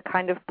want to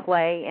kind of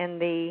play in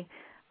the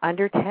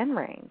under 10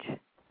 range.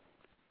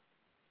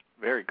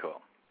 Very cool.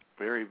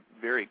 Very,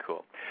 very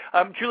cool.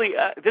 Julie,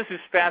 this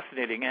is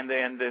fascinating, and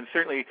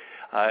certainly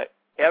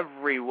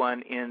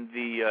everyone in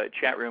the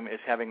chat room is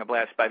having a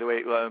blast. By the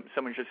way,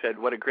 someone just said,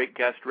 what a great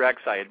guest,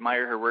 Rex. I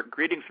admire her work.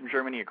 Greetings from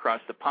Germany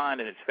across the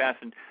pond, and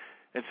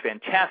it's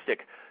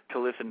fantastic to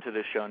listen to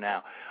this show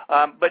now.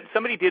 But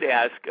somebody did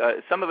ask,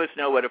 some of us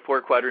know what a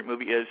 4-quadrant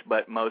movie is,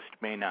 but most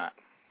may not.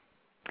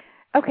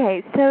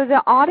 Okay, so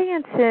the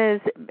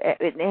audiences,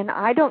 and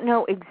I don't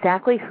know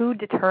exactly who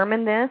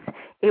determined this,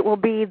 it will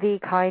be the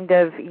kind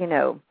of,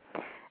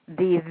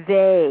 the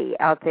they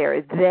out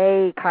there.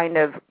 They kind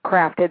of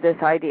crafted this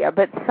idea.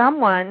 But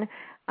someone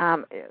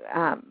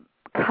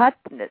cut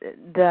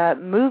the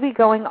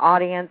movie-going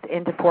audience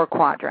into 4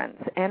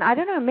 quadrants. And I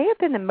don't know, it may have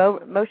been the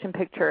Motion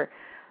Picture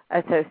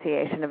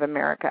Association of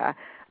America,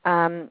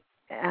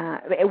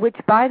 which,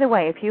 by the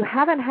way, if you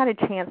haven't had a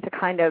chance to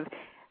kind of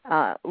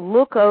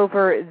look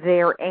over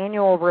their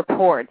annual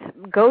reports,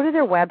 go to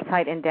their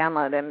website and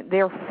download them.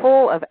 They're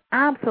full of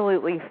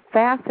absolutely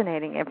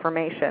fascinating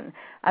information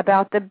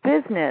about the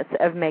business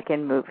of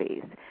making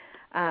movies.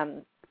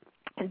 And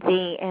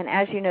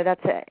as you know,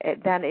 that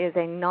is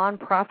a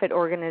nonprofit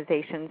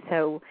organization,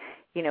 so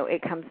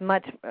it comes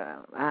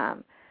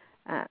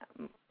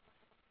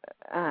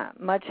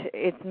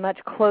it's much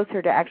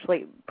closer to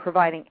actually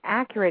providing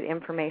accurate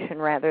information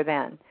rather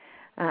than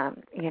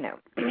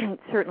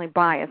certainly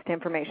biased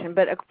information.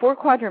 But a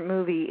 4-quadrant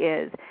movie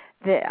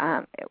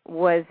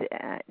was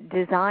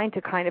designed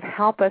to kind of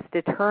help us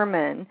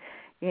determine,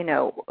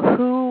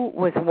 who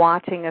was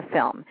watching a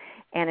film.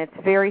 And it's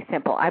very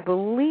simple. I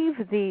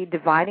believe the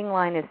dividing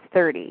line is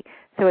 30.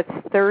 So it's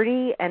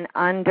 30 and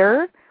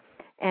under.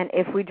 And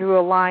if we drew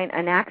a line,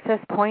 an access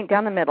point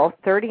down the middle,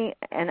 30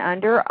 and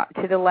under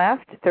to the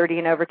left, 30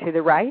 and over to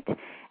the right.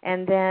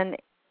 And then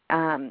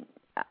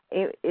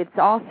it's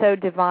also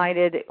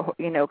divided,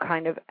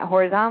 kind of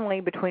horizontally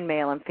between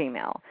male and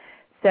female.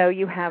 So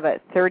you have a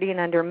 30 and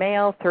under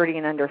male, 30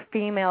 and under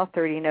female,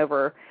 30 and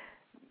over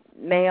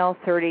male,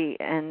 30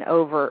 and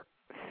over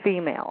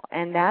female.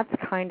 And that's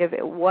kind of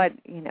what,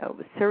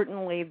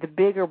 certainly the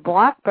bigger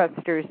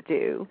blockbusters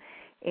do,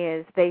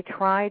 is they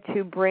try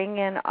to bring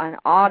in an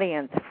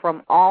audience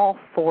from all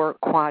 4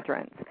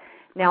 quadrants.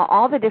 Now,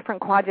 all the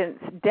different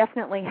quadrants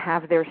definitely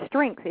have their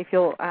strengths. If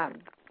you'll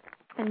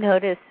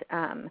notice,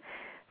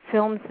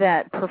 films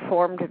that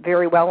performed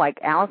very well, like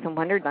Alice in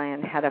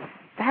Wonderland, had a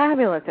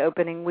fabulous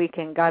opening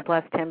weekend. God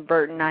bless Tim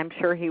Burton. I'm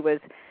sure he was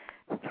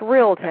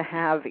thrilled to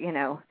have,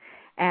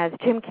 as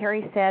Jim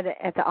Carrey said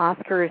at the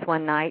Oscars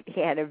one night,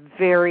 he had a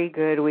very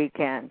good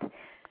weekend.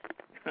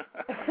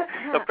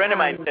 A friend of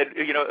mine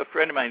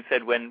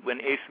said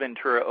when Ace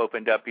Ventura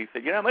opened up, he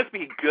said, it must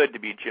be good to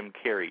be Jim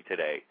Carrey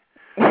today.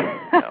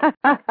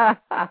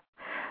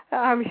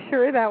 I'm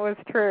sure that was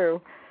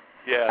true.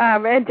 Yeah.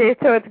 And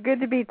so it's good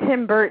to be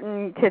Tim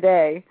Burton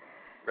today.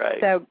 Right.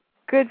 So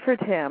good for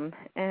Tim,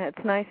 and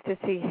it's nice to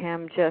see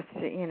him just,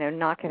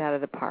 knock it out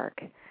of the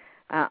park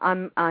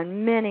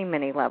on many,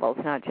 many levels,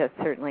 not just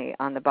certainly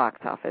on the box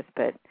office,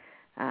 but,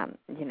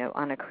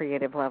 on a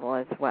creative level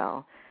as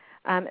well.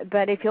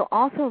 But if you'll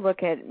also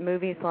look at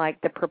movies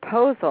like The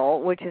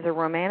Proposal, which is a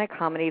romantic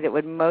comedy that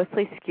would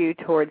mostly skew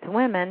towards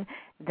women,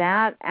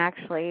 that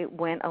actually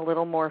went a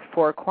little more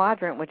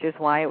 4-quadrant, which is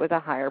why it was a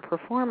higher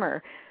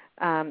performer.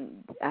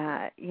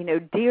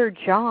 Dear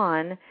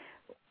John,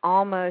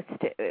 almost,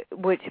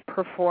 which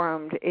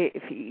performed,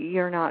 if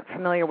you're not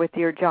familiar with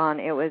Dear John,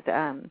 it was,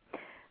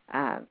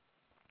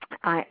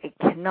 I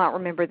cannot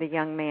remember the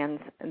young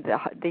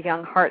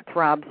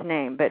heartthrob's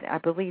name, but I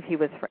believe he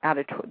was out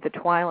of the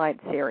Twilight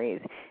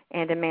series,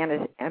 and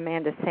Amanda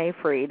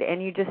Seyfried,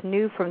 and you just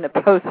knew from the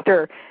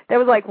poster, that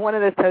was like one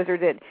of those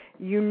posters that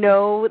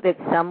that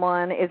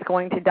someone is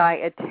going to die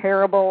a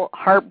terrible,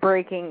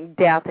 heartbreaking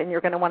death, and you're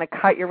going to want to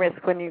cut your wrist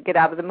when you get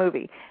out of the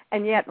movie.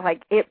 And yet,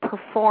 it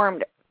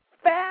performed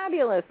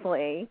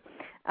fabulously.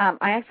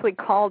 I actually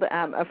called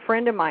a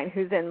friend of mine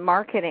who's in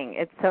marketing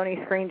at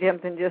Sony Screen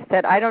Gems and just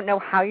said, I don't know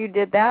how you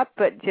did that,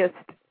 but just,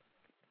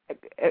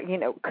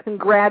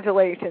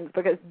 congratulations,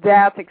 because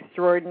that's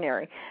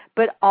extraordinary.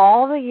 But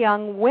all the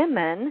young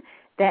women,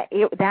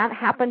 that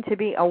happened to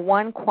be a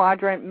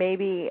 1-quadrant,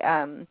 maybe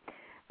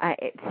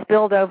it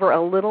spilled over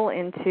a little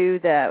into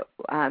the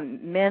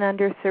men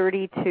under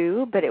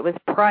 32, but it was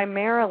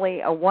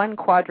primarily a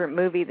 1-quadrant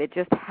movie that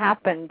just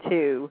happened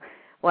to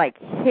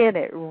hit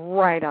it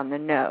right on the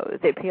nose.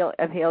 It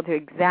appealed to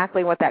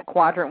exactly what that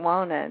quadrant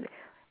wanted,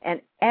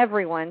 and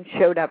everyone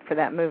showed up for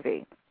that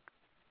movie.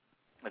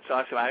 That's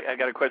awesome. I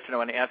got a question I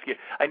want to ask you.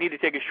 I need to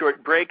take a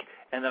short break,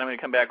 and then I'm going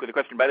to come back with a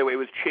question. By the way, it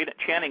was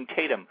Channing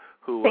Tatum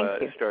who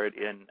starred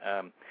in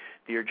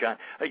Dear John.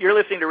 You're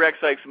listening to Rex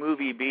Sikes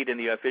Movie Beat, and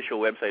the official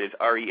website is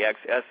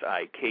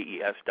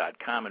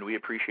REXSIKES.com, and we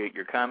appreciate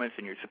your comments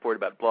and your support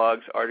about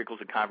blogs, articles,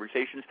 and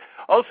conversations.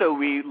 Also,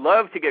 we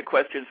love to get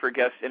questions for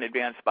guests in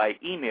advance by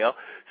email,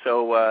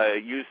 so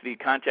use the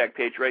contact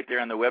page right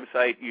there on the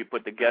website. You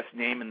put the guest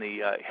name in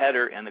the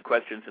header and the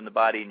questions in the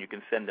body, and you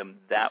can send them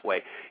that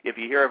way. If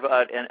you hear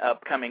about an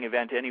upcoming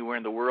event anywhere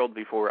in the world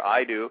before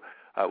I do,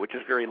 which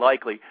is very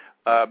likely,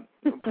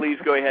 please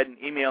go ahead and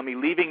email me,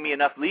 leaving me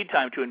enough lead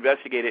time to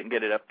investigate it and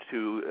get it up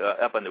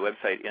on the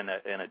website in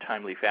a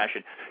timely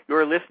fashion.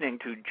 You're listening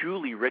to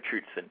Julie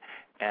Richardson,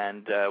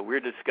 and we're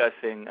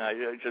discussing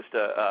just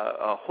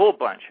a whole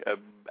bunch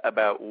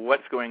about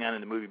what's going on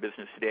in the movie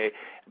business today,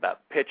 about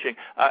pitching.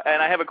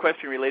 And I have a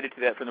question related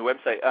to that from the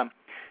website. A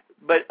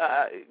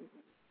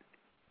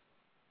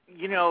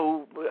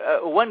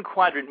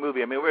one-quadrant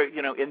movie, I mean,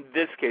 in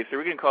this case, are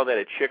we going to call that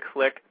a chick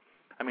flick?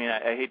 I mean,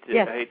 I hate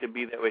to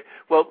be that way.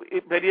 Well,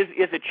 but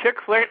is a chick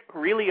flick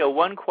really a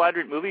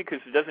one-quadrant movie? Because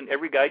doesn't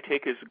every guy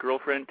take his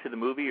girlfriend to the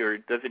movie, or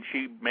doesn't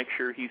she make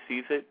sure he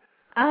sees it?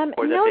 No,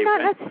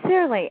 not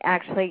necessarily.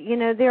 Actually,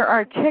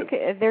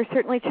 there's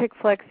certainly chick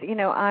flicks.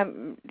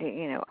 I'm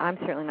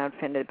certainly not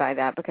offended by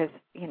that because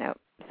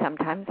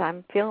sometimes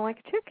I'm feeling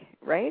like a chick,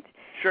 right?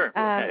 Sure,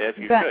 as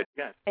you should.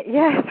 Yes.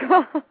 Yes,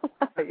 well,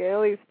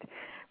 at least.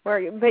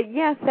 But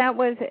yes, that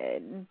one.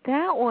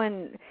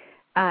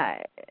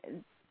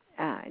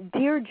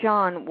 Dear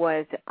John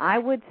was, I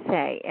would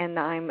say, and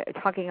I'm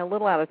talking a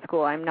little out of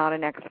school, I'm not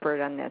an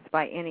expert on this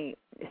by any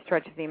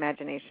stretch of the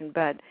imagination,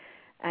 but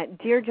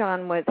Dear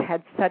John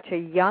had such a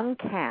young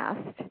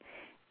cast,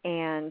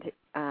 and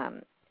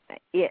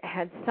it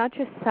had such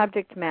a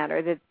subject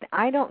matter that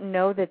I don't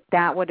know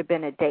that would have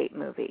been a date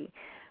movie.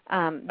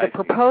 The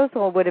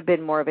proposal would have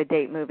been more of a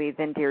date movie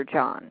than Dear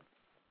John.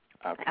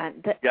 Okay. I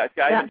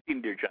haven't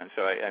seen Dear John,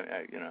 so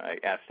I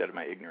asked out of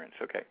my ignorance.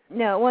 Okay.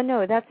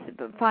 No, that's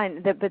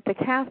fine. But the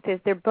cast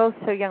they're both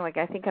so young. Like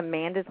I think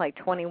Amanda's like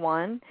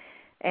 21,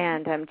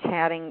 and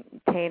Channing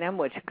Tatum,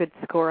 which good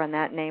score on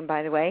that name,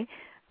 by the way,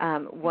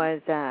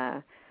 was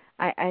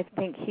I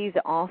think he's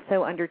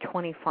also under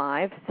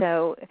 25.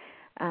 So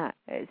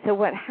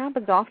what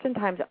happens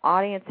oftentimes,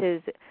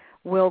 audiences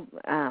will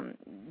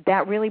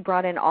that really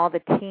brought in all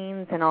the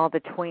teens and all the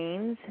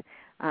tweens,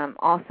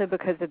 also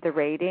because of the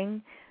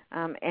rating.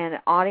 And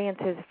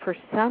audiences, for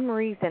some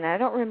reason, I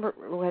don't remember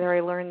whether I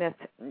learned this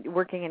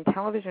working in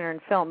television or in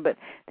film, but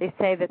they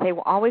say that they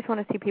always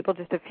want to see people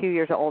just a few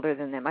years older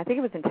than them. I think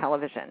it was in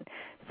television.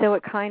 So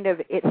it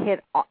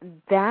hit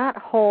that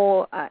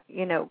whole,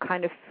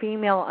 kind of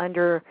female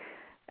under,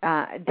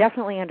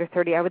 definitely under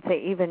 30, I would say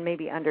even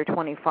maybe under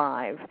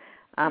 25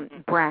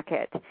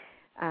 bracket.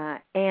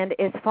 And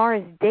as far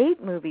as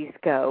date movies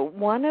go,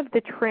 one of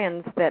the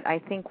trends that I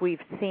think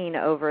we've seen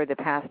over the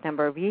past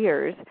number of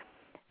years,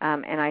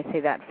 and I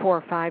say that 4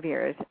 or 5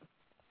 years,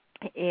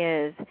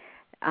 is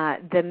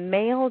the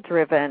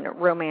male-driven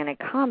romantic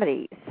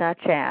comedy,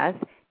 such as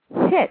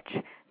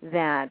Hitch,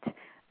 that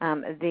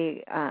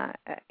the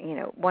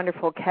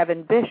wonderful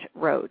Kevin Bish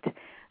wrote.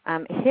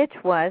 Hitch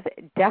was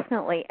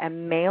definitely a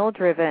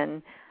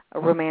male-driven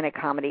romantic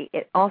comedy.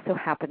 It also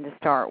happened to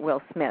star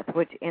Will Smith,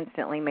 which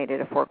instantly made it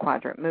a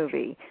 4-quadrant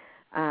movie.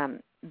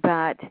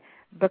 But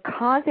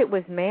because it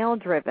was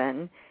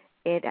male-driven,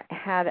 it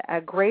had a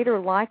greater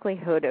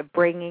likelihood of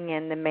bringing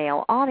in the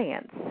male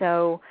audience.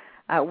 So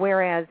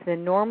whereas the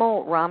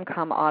normal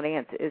rom-com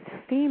audience is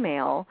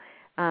female,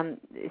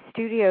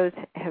 studios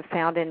have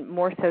found, and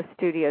more so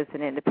studios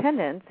than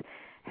independents,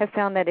 have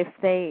found that if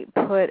they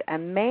put a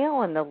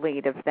male in the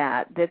lead of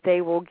that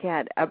they will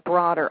get a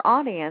broader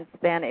audience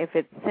than if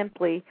it's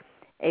simply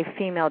a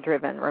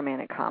female-driven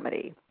romantic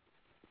comedy.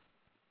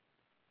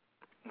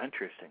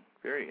 Interesting.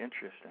 Very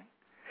interesting.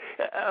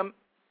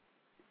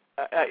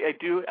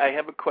 I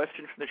have a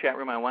question from the chat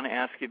room. I want to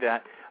ask you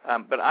that,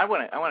 but I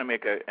want to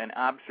make an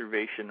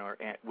observation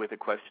with a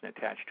question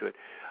attached to it.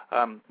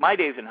 My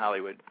days in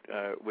Hollywood,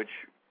 which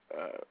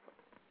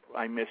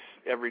I miss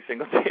every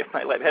single day of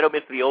my life. I don't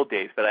miss the old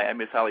days, but I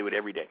miss Hollywood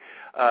every day.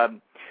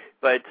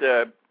 But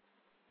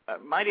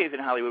my days in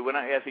Hollywood, when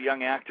as a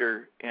young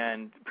actor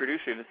and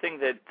producer, the thing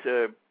that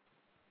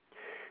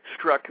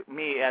struck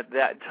me at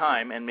that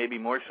time, and maybe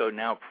more so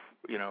now,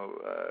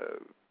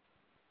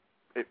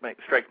 it might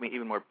strike me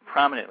even more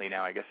prominently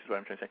now, I guess is what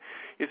I'm trying to say,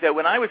 is that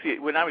when I was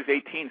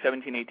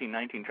 17, 18,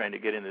 19, trying to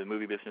get into the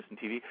movie business and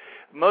TV,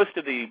 most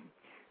of the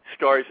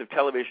stars of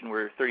television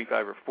were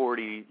 35 or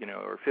 40,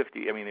 or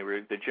 50. I mean, they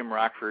were the Jim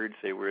Rockfords,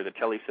 they were the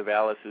Telly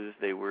Savalas's,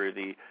 they were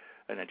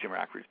not Jim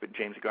Rockfords, but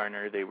James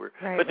Garner. They were,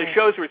 but the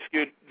shows were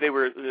skewed. They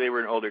were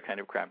an older kind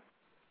of crowd.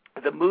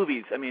 The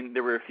movies, I mean,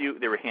 there were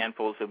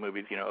handfuls of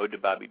movies,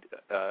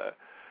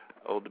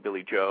 Ode to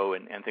Billy Joe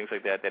and things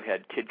like that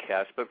had kid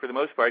casts, but for the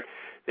most part,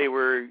 they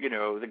were,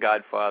 The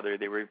Godfather.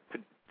 They were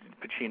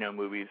Pacino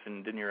movies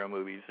and De Niro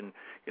movies, and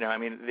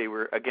they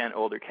were again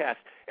older cast.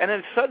 And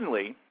then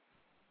suddenly,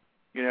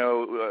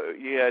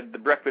 you had The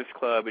Breakfast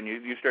Club, and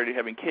you started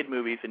having kid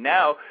movies, and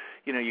now,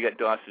 you got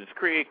Dawson's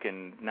Creek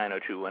and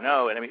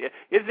 90210. And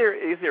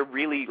is there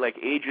really like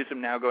ageism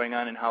now going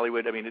on in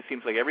Hollywood? It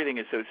seems like everything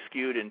is so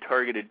skewed and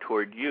targeted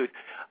toward youth.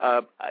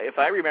 If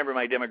I remember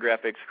my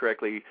demographics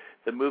correctly,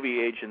 the movie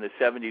age in the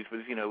 70s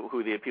was,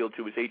 who they appealed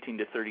to was 18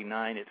 to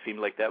 39. It seemed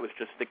like that was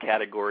just the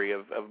category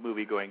of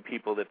movie-going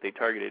people that they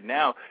targeted.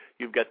 Now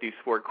you've got these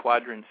four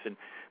quadrants,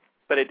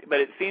 but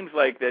it seems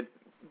like that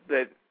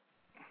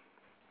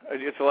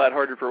it's a lot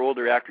harder for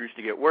older actors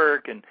to get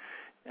work, and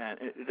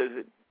that's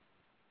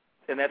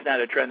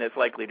not a trend that's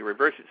likely to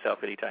reverse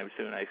itself anytime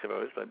soon, I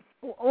suppose. But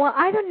well,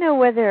 I don't know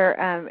whether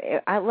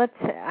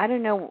I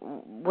don't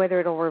know whether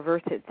it'll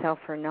reverse itself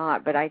or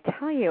not. But I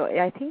tell you,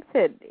 I think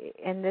that,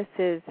 and this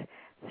is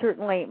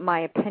certainly my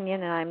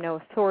opinion, and I'm no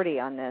authority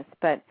on this,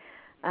 but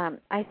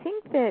I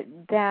think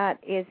that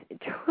is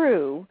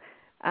true,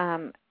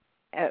 and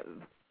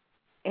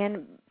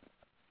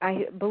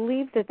I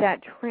believe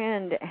that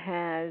trend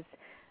has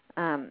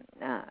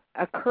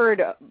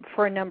occurred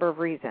for a number of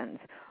reasons.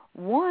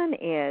 One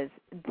is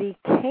the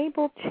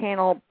cable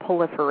channel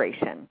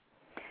proliferation.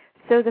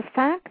 So the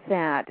fact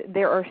that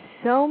there are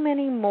so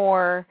many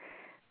more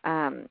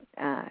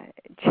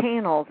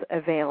channels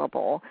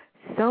available,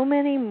 so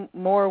many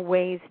more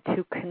ways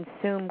to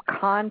consume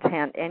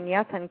content, and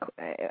yes,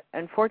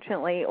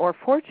 unfortunately or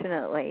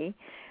fortunately,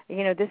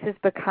 this is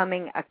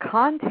becoming a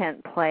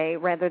content play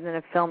rather than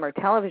a film or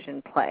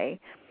television play,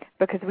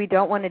 because we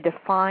don't want to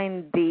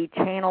define the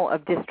channel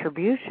of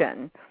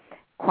distribution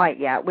quite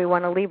yet. We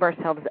want to leave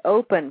ourselves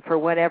open for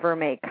whatever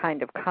may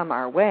kind of come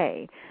our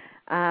way.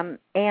 And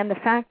the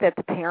fact that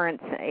the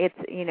parents,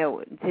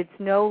 it's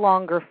no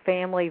longer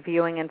family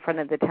viewing in front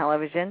of the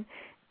television.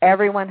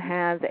 Everyone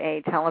has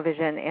a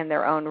television in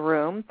their own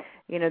room.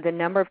 The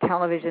number of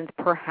televisions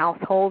per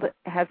household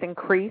has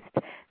increased.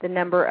 The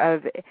number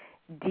of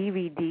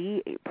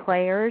DVD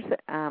players,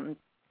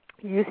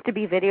 used to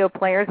be video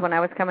players when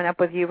I was coming up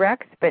with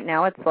Rex, but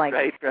now it's like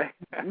right.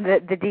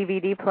 the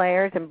DVD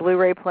players and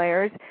Blu-ray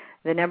players.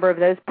 The number of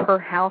those per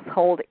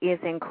household is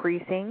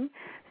increasing.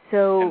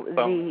 So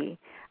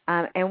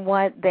and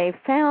what they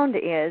found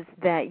is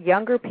that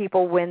younger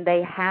people, when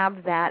they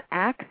have that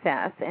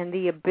access and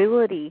the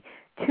ability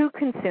to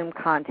consume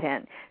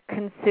content,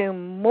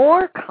 consume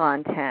more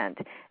content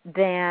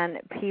than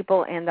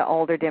people in the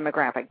older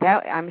demographic.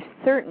 That, I'm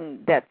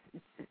certain that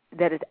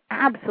is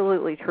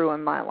absolutely true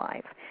in my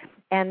life.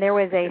 And there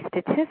was a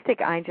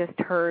statistic I just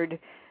heard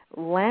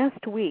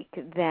last week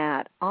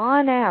that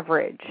on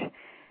average,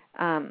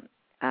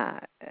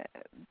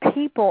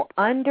 people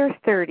under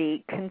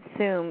 30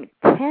 consume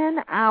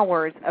 10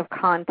 hours of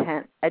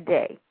content a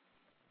day.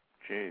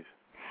 Jeez.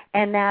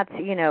 And that's,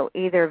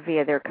 either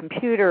via their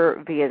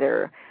computer, via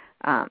their,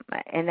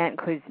 and that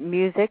includes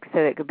music, so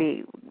it could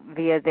be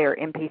via their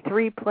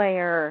MP3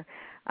 player,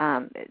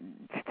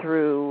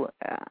 through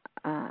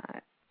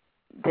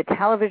the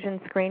television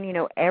screen,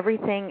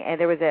 everything. And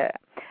there was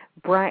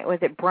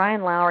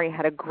Brian Lowry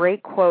had a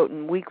great quote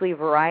in Weekly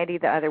Variety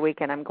the other week,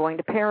 and I'm going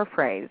to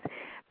paraphrase,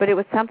 but it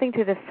was something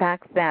to the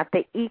fact that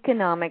the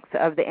economics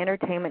of the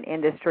entertainment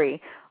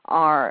industry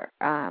are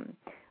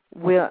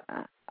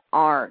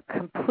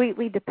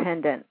completely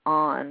dependent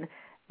on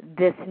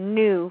this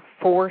new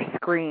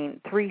 3-screen,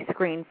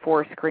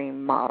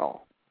 4-screen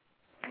model.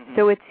 Mm-hmm.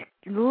 So it's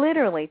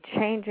literally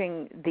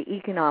changing the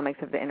economics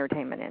of the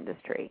entertainment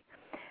industry.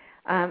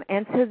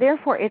 And so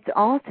therefore it's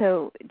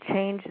also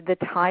changed the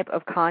type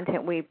of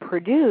content we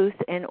produce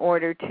in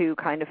order to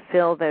kind of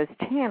fill those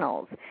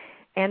channels.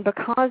 And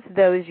because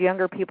those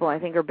younger people, I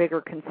think, are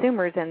bigger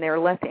consumers and they're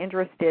less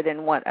interested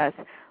in what us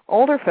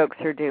older folks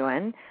are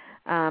doing,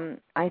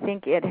 I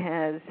think it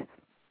has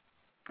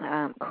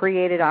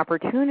created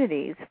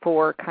opportunities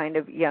for kind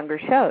of younger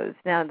shows.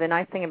 Now, the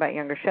nice thing about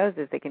younger shows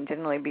is they can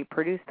generally be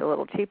produced a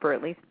little cheaper.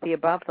 At least the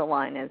above the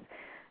line is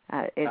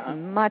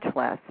much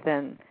less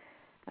than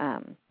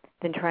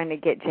trying to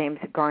get James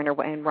Garner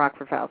and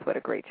Rockford Files. What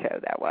a great show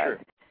that was. Sure.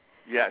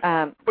 Yes.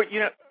 But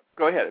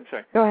go ahead. I'm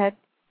sorry. Go ahead.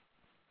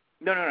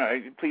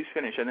 No. Please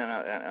finish, and then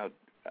I'll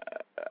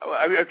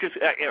all right.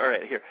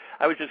 Here,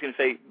 I was just going to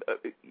say,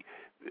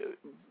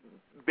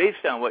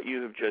 based on what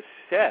you have just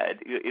said,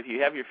 if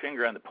you have your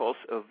finger on the pulse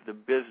of the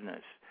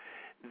business,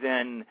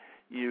 then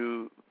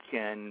you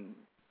can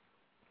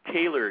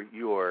tailor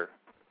your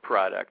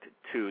product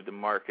to the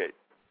market,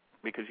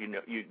 because you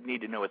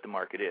need to know what the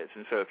market is.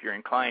 And so if you're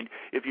inclined,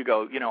 if you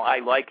go, I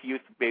like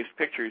youth-based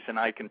pictures and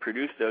I can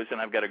produce those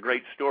and I've got a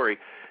great story,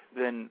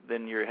 then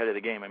you're ahead of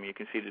the game. You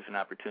can see it as an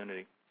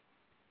opportunity.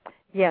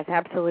 Yes,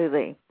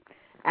 absolutely.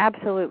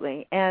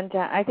 Absolutely. And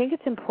I think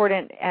it's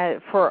important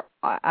for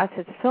us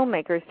as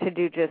filmmakers to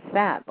do just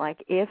that.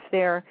 Like if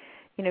they're,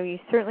 you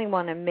certainly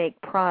want to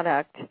make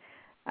product,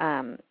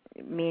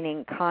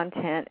 meaning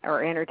content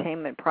or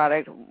entertainment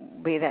product,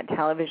 be that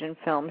television,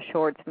 film,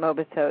 shorts,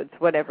 mobisodes,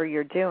 whatever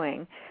you're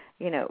doing,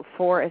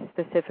 for a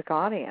specific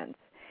audience.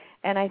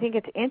 And I think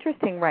it's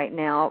interesting right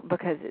now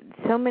because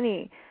so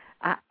many,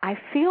 I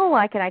feel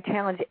like, and I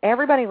challenge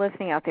everybody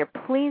listening out there,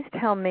 please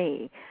tell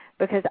me,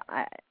 because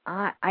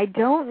I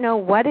don't know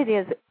what it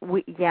is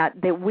yet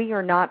that we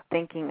are not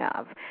thinking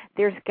of.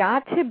 There's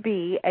got to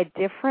be a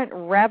different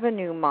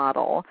revenue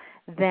model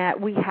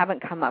that we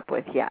haven't come up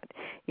with yet.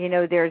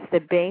 There's the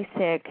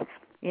basic,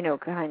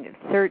 kind of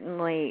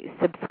certainly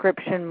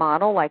subscription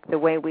model, like the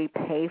way we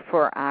pay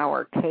for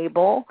our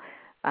cable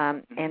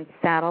and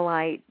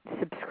satellite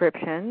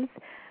subscriptions.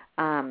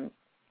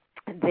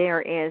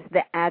 There is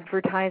the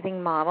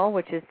advertising model,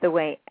 which is the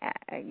way,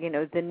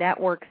 the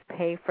networks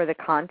pay for the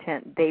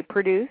content they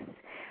produce,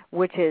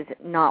 which is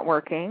not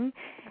working.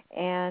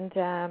 And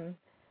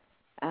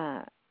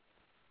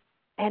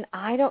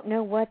I don't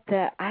know what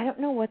the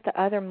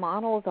other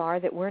models are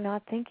that we're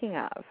not thinking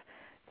of.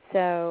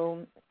 So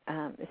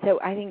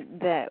I think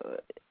the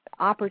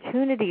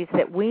opportunities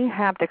that we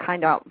have to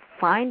kind of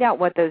find out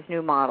what those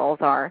new models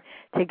are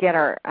to get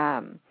our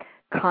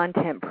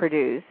content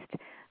produced,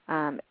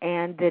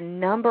 and the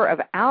number of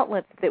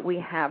outlets that we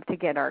have to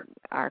get our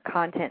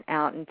content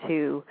out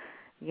into,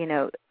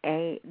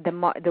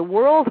 the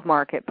world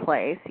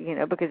marketplace,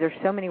 because there's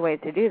so many ways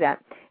to do that,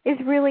 is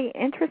really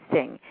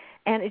interesting.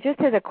 And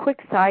just as a quick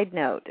side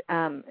note,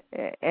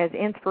 as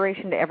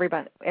inspiration to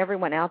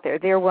everyone out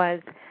there was,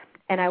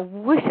 and I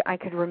wish I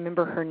could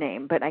remember her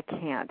name, but I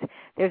can't.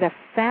 There's a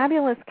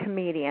fabulous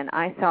comedian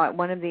I saw at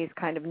one of these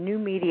kind of new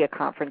media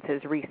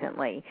conferences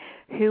recently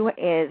who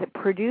is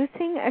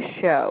producing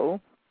a show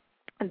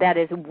that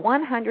is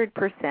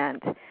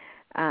 100%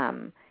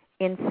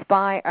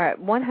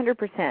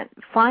 100%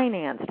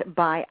 financed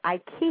by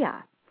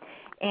IKEA.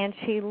 And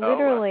she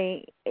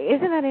literally,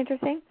 isn't that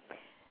interesting?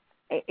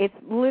 It's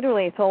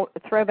literally a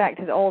throwback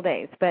to the old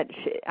days, but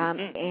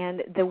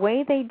and the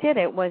way they did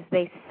it was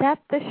they set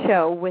the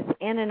show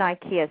within an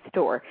IKEA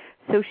store.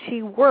 So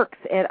she works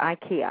at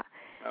IKEA.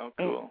 Oh,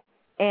 cool.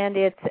 And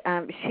it's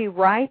she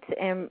writes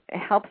and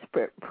helps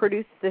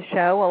produce the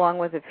show along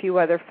with a few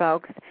other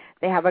folks.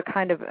 They have a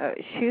kind of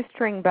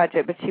shoestring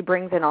budget, but she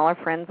brings in all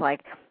her friends.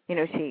 Like,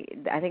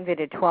 I think they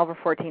did 12 or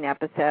 14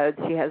 episodes.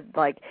 She has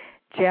like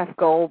Jeff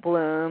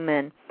Goldblum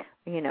and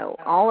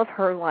all of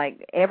her,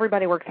 like,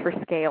 everybody works for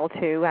scale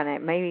too, and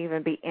it may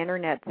even be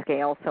internet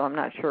scale. So I'm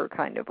not sure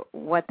kind of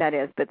what that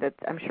is, but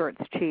I'm sure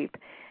it's cheap.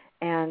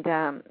 And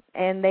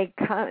they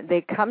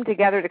come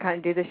together to kind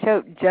of do the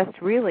show just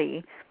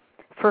really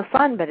for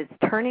fun, but it's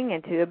turning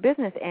into a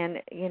business,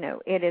 and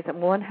it is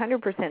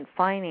 100%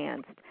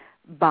 financed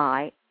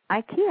by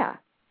IKEA.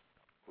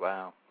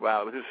 Wow.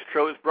 This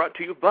show is brought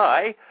to you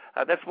by.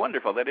 That's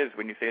wonderful. That is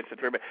when you say it's a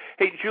very.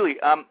 Hey, Julie.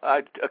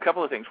 A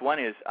couple of things. One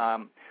is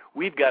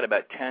we've got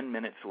about 10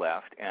 minutes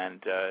left,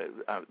 and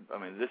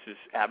this is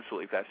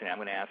absolutely fascinating. I'm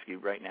going to ask you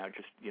right now.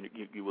 Just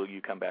will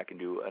you come back and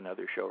do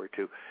another show or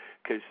two?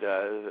 Because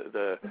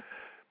the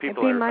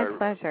people It'd be my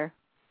pleasure.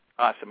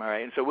 Awesome. All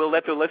right. And so we'll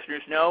let the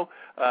listeners know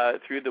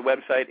through the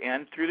website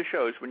and through the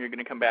shows when you're going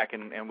to come back,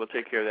 and we'll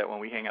take care of that when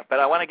we hang up. But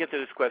I want to get to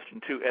this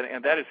question, too,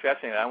 and that is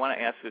fascinating. I want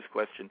to ask this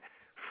question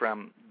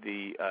from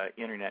the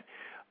Internet.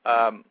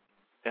 And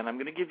I'm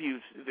going to give you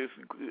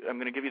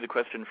the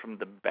question from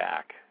the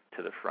back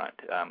to the front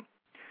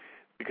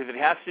because it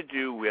has to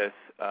do with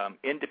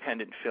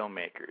independent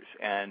filmmakers.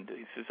 And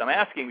he says, I'm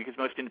asking because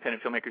most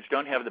independent filmmakers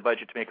don't have the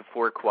budget to make a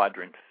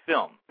 4-quadrant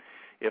film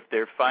if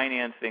they're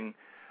financing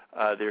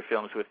their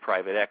films with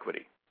private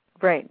equity.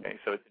 Right. Okay,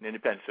 so it's an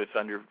independent, so it's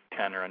under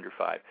 10 or under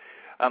 5.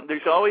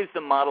 There's always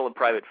the model of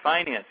private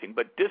financing,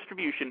 but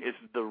distribution is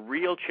the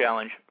real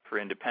challenge for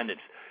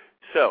independents.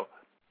 So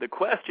the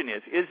question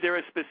is there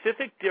a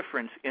specific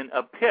difference in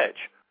a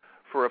pitch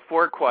for a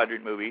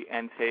 4-quadrant movie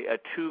and, say, a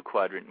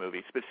 2-quadrant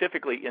movie,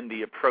 specifically in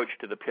the approach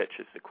to the pitch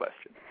is the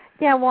question?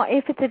 Yeah, well,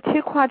 if it's a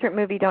 2-quadrant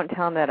movie, don't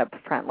tell them that up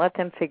front. Let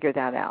them figure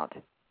that out,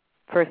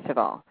 first of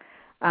all.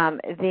 In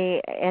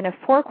a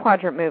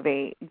 4-quadrant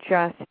movie,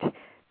 just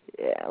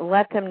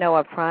let them know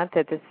up front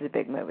that this is a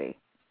big movie.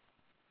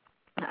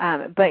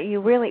 But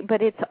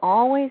it's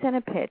always in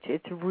a pitch.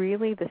 It's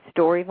really the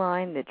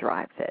storyline that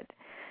drives it.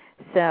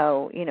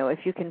 So,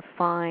 if you can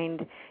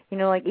find,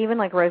 even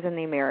like Rose and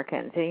the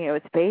Americans,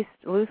 it's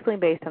loosely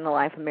based on the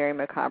life of Mary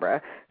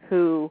Macabre,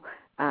 who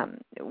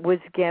was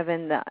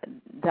given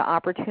the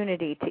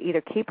opportunity to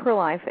either keep her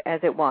life as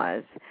it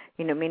was,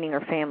 meaning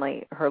her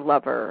family, her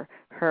lover,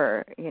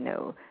 her,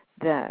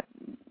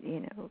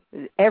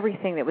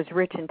 everything that was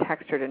rich and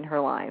textured in her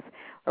life,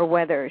 or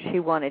whether she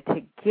wanted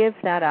to give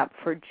that up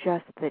for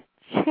just the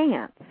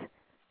chance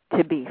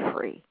to be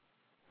free.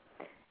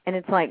 And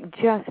it's like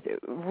just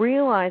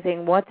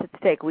realizing what's at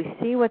stake. We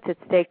see what's at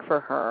stake for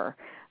her,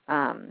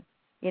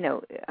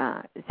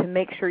 to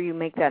make sure you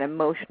make that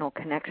emotional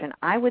connection.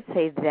 I would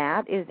say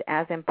that is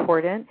as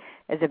important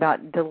as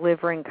about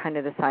delivering kind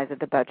of the size of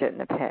the budget and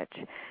the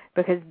pitch,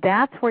 because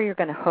that's where you're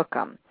going to hook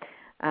them.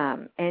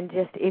 And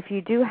just if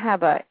you do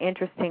have an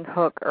interesting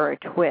hook or a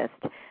twist,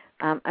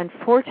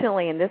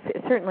 unfortunately, and this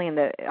certainly in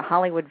the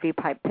Hollywood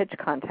V-Pipe Pitch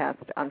Contest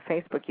on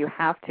Facebook, you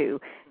have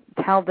to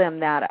tell them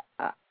that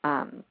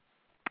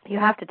you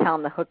have to tell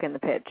them the hook and the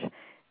pitch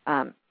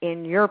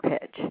in your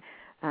pitch.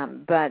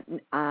 But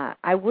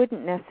I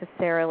wouldn't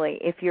necessarily,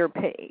 if you're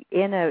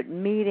in a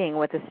meeting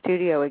with a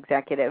studio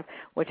executive,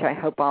 which I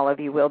hope all of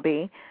you will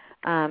be,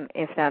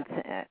 if that's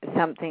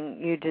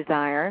something you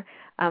desire,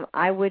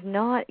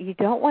 you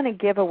don't want to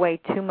give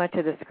away too much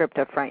of the script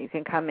up front. You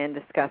can come in,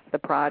 discuss the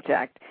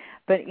project.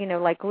 But,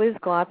 like Liz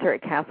Glotzer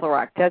at Castle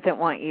Rock doesn't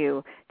want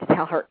you to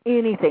tell her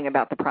anything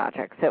about the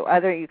project. So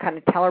you kind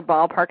of tell her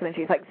ballpark, and then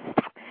she's like,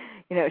 stop.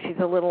 She's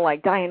a little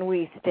like Diane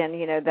Wiest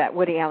in, that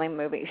Woody Allen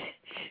movie,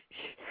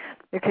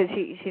 because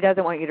she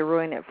doesn't want you to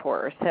ruin it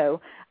for her. So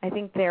I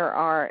think there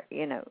are,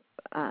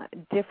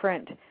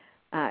 different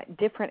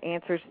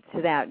answers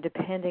to that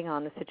depending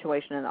on the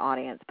situation and the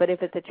audience. But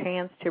if it's a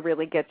chance to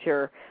really get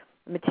your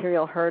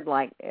material heard,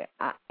 like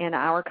in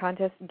our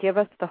contest, give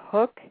us the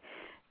hook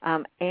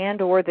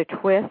and or the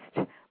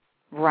twist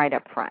right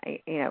up front,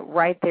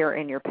 right there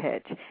in your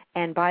pitch.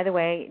 And by the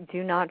way,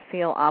 do not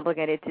feel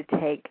obligated to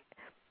take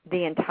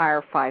the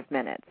entire 5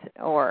 minutes,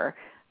 or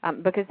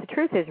because the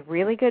truth is,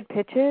 really good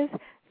pitches,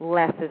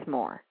 less is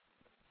more.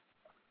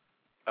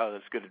 Oh,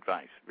 that's good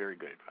advice. Very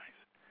good advice.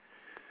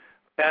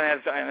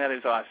 And that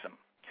is awesome.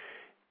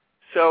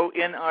 So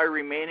in our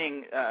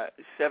remaining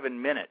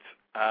 7 minutes,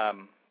 I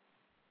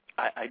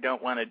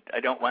don't want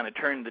to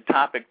turn the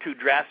topic too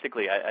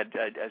drastically. I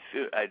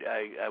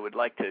would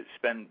like to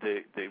spend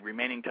the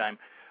remaining time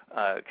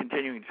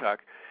continuing to talk,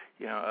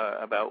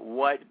 about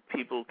what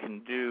people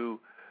can do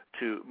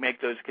to make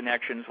those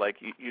connections, like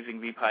using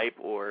VPipe,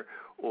 or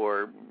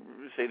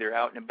say they're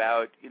out and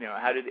about.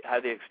 How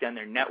they extend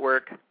their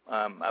network.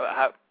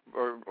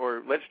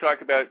 Or let's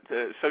talk about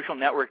social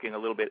networking a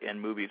little bit in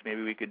movies.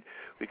 Maybe we could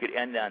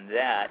end on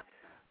that.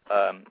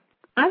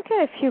 I've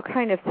got a few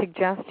kind of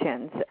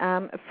suggestions.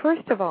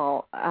 First of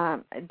all,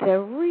 the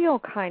real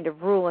kind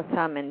of rule of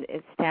thumb in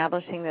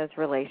establishing those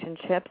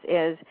relationships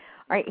is,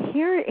 all right,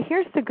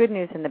 here's the good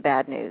news and the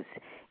bad news,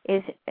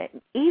 is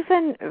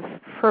even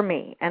for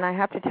me, and I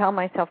have to tell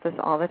myself this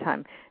all the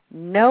time,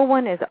 no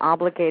one is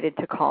obligated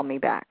to call me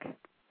back.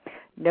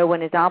 No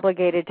one is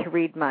obligated to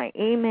read my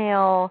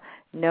email.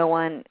 No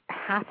one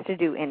has to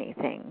do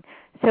anything.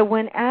 So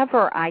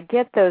whenever I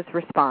get those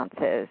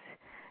responses,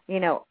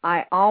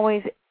 I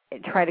always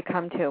try to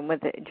come to them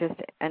with just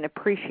an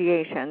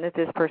appreciation that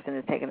this person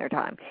has taken their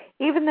time.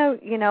 Even though,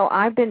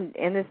 I've been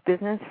in this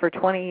business for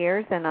 20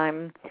 years and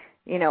I'm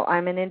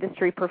an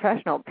industry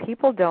professional,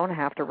 people don't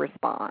have to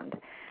respond.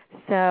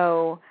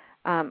 So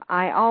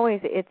I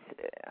always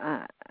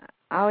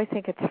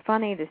think it's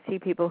funny to see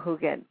people who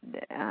get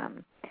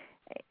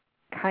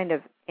kind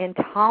of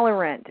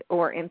intolerant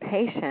or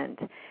impatient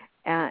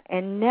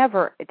and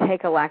never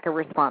take a lack of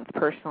response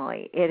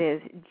personally. It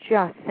is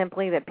just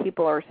simply that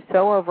people are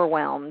so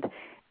overwhelmed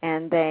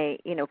and they,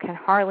 can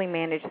hardly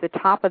manage the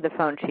top of the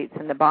phone sheets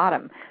and the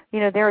bottom.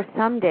 There are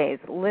some days,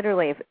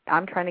 literally, if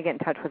I'm trying to get in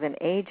touch with an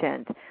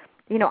agent,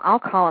 I'll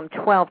call them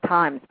 12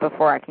 times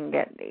before I can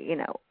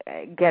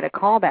get a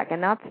call back.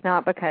 And that's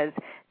not because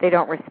they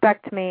don't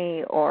respect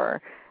me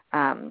or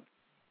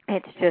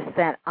it's just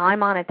that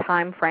I'm on a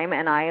time frame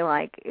and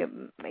I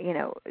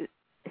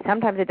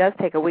sometimes it does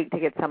take a week to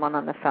get someone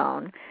on the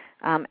phone.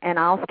 And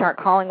I'll start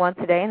calling once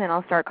a day and then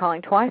I'll start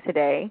calling twice a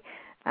day.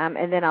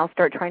 And then I'll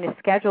start trying to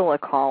schedule a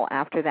call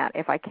after that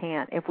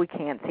if we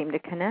can't seem to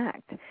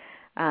connect.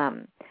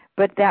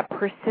 But that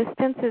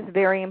persistence is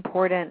very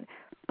important.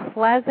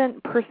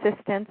 Pleasant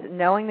persistence,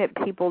 knowing that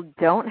people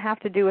don't have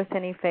to do us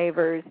any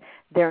favors.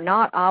 They're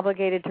not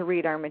obligated to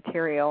read our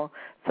material.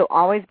 So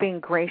always being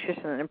gracious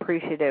and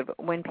appreciative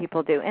when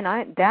people do. And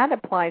that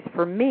applies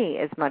for me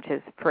as much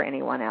as for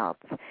anyone else.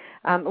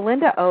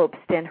 Linda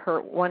Obst in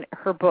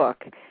her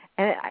book,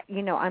 and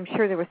I'm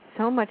sure there was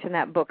so much in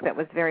that book that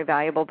was very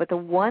valuable, but the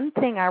one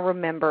thing I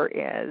remember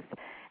is,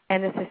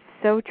 and this is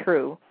so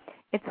true,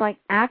 it's like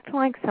act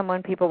like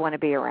someone people want to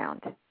be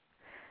around.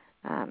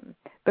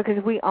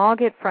 Because we all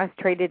get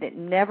frustrated. It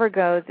never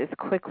goes as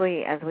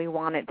quickly as we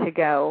want it to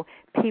go.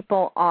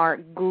 People are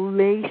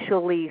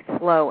glacially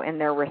slow in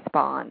their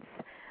response.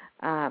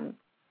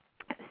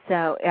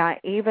 So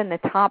even the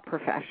top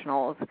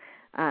professionals.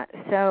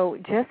 So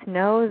just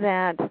know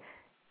that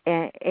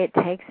it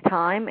takes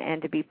time and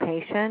to be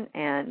patient.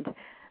 And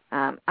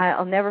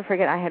I'll never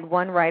forget, I had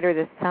one writer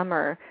this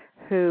summer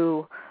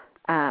who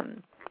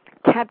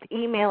kept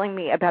emailing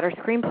me about her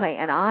screenplay,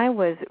 and I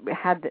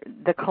had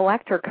the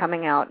Collector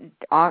coming out.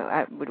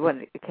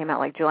 It came out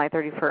like July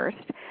 31st.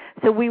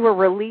 So we were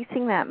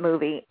releasing that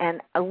movie,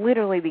 and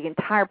literally the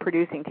entire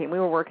producing team, we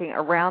were working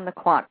around the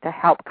clock to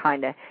help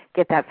kind of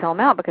get that film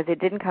out because it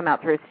didn't come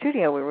out through a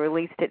studio. We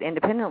released it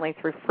independently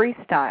through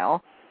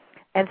Freestyle.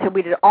 And so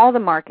we did all the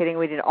marketing,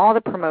 we did all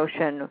the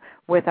promotion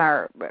with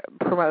our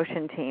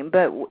promotion team,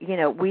 but,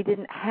 we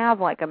didn't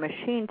have like a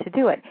machine to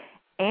do it.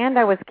 And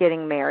I was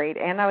getting married,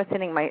 and I was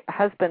sending my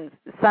husband's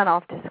son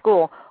off to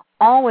school,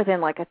 all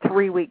within like a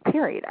 3-week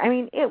period. I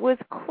mean, it was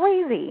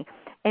crazy.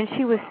 And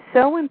she was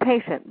so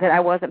impatient that I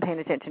wasn't paying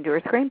attention to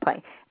her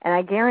screenplay. And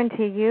I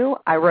guarantee you,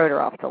 I wrote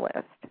her off the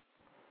list.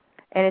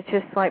 And it's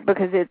just like,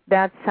 because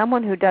that's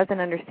someone who doesn't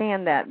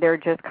understand that they're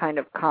just kind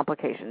of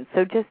complications.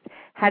 So just,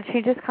 had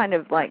she just kind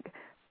of like,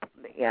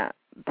 yeah,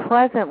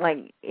 pleasant,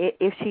 like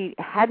if she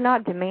had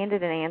not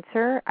demanded an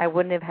answer, I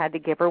wouldn't have had to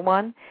give her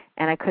one,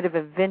 and I could have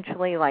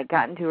eventually like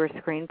gotten to her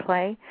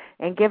screenplay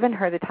and given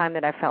her the time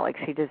that I felt like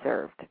she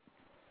deserved.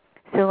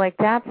 So like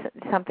that's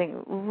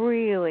something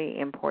really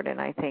important,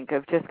 I think,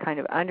 of just kind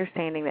of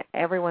understanding that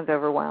everyone's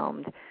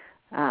overwhelmed.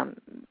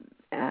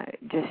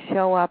 Just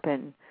show up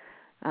and,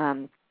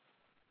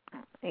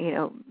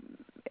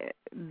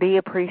 be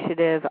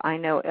appreciative. I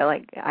know,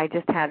 like I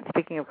just had,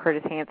 speaking of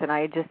Curtis Hanson,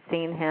 I had just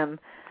seen him.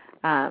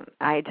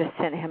 I just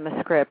sent him a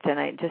script, and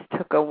it just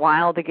took a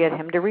while to get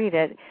him to read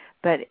it.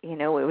 But, it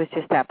was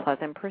just that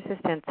pleasant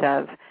persistence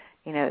of,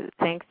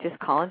 thanks, just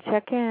call and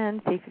check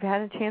in, see if you've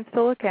had a chance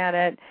to look at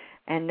it,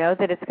 and know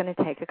that it's going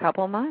to take a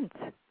couple of months.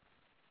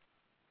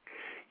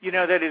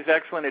 That is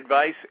excellent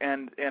advice,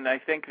 and I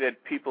think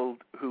that people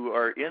who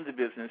are in the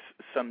business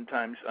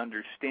sometimes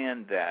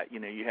understand that.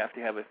 You have to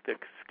have a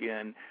thick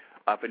skin.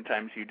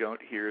 Oftentimes you don't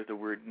hear the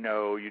word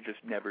no, you just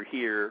never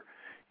hear.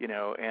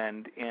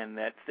 And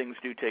that things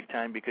do take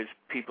time because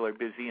people are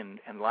busy and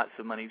lots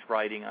of money's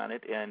riding on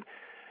it and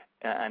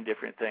on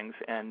different things.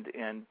 And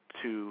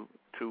to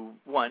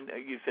one,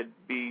 you said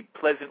be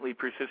pleasantly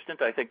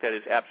persistent. I think that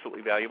is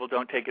absolutely valuable.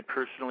 Don't take it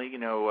personally.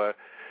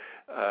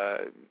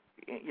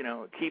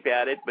 Keep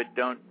at it, but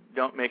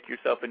don't make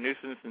yourself a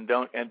nuisance and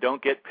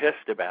don't get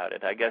pissed about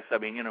it. I guess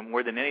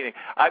more than anything.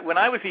 When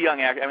I was a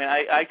young actor,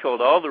 I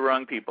told all the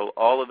wrong people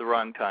all of the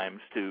wrong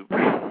times to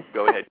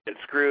go ahead and get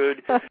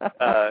screwed.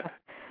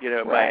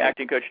 Right. My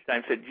acting coach at the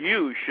time said,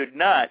 you should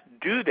not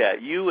do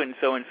that. You and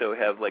so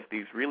have like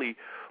these really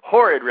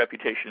horrid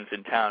reputations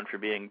in town for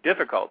being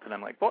difficult. And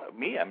I'm like, well,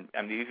 me, I'm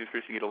the easiest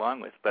person to get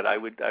along with. But I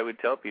would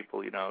tell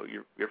people,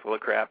 you're full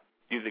of crap,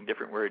 using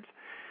different words.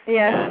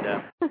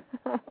 Yeah.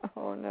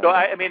 Oh, no. So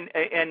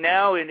and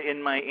now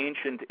in my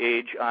ancient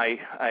age,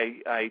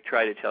 I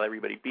try to tell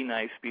everybody, be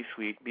nice, be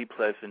sweet, be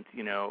pleasant.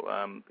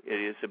 It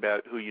is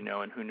about who you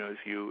know and who knows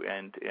you,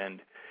 and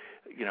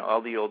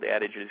all the old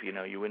adages,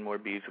 you win more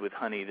bees with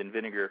honey than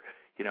vinegar,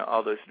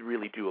 all those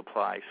really do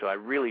apply. So I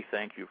really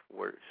thank you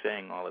for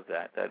saying all of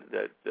that. That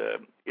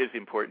is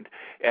important.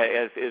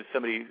 As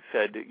somebody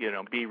said,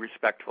 be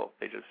respectful.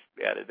 They just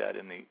added that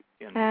in the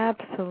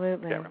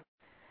Absolutely. camera.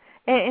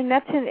 And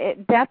that's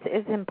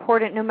as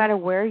important no matter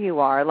where you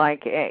are.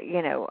 Like,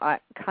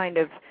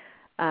 it's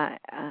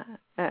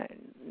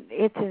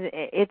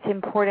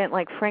important.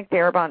 Like Frank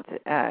Darabont's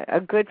a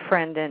good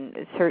friend,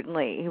 and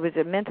certainly he was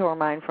a mentor of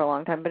mine for a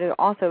long time, but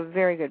also a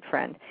very good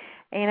friend.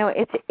 And,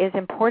 it's as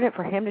important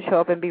for him to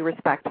show up and be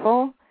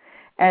respectful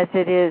as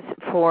it is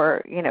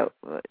for,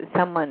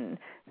 someone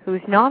who's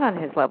not on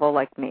his level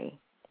like me,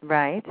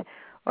 right?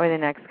 Or the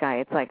next guy.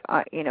 It's like,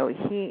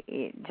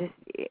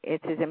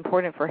 it's as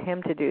important for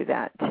him to do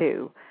that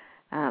too,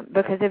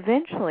 because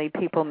eventually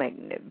people make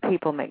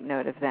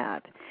note of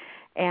that.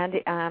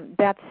 And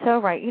that's so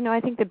right. I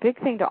think the big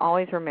thing to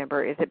always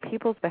remember is that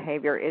people's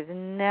behavior is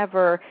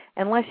never,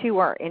 unless you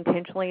are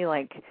intentionally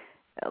like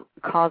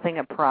causing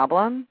a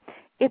problem,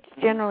 it's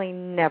generally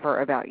never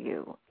about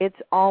you. It's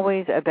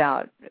always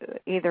about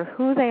either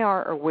who they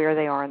are or where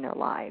they are in their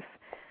life.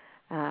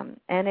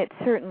 And it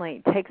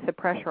certainly takes the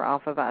pressure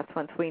off of us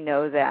once we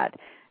know that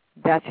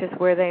that's just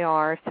where they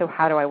are, so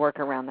how do I work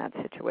around that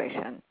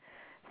situation?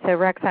 So,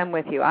 Rex, I'm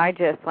with you. I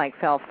just,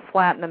 fell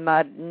flat in the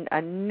mud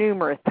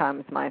numerous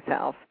times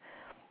myself.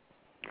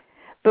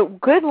 But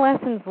good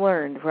lessons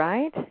learned,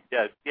 right?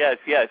 Yes.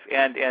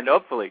 And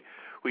hopefully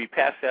we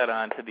pass that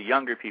on to the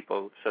younger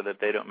people so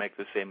that they don't make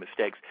the same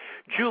mistakes.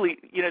 Julie,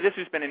 this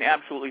has been an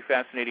absolutely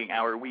fascinating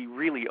hour. We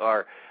really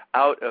are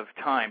out of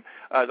time.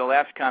 The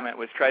last comment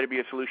was try to be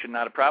a solution,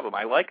 not a problem.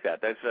 I like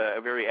that. That's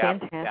a very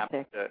apt.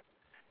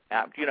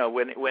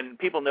 When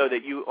people know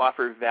that you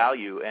offer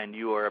value and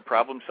you are a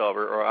problem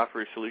solver or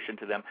offer a solution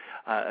to them,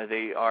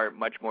 they are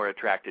much more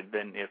attracted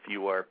than if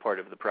you are part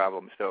of the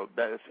problem. So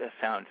that is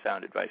sound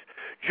advice.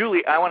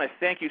 Julie, I want to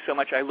thank you so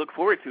much. I look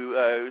forward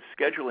to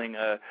scheduling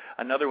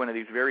another one of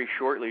these very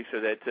shortly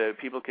so that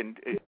people can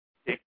tuning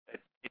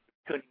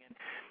in.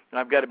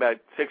 I've got about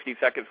 60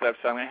 seconds left,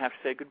 so I'm going to have to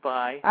say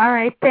goodbye. All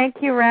right.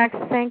 Thank you, Rex.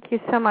 Thank you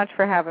so much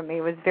for having me.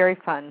 It was very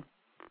fun.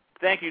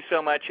 Thank you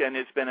so much, and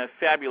it's been a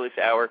fabulous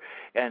hour,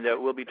 and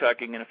we'll be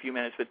talking in a few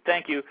minutes. But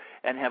thank you,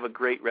 and have a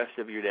great rest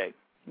of your day.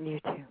 You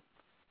too.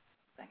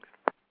 Thanks.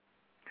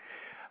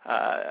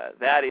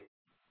 That is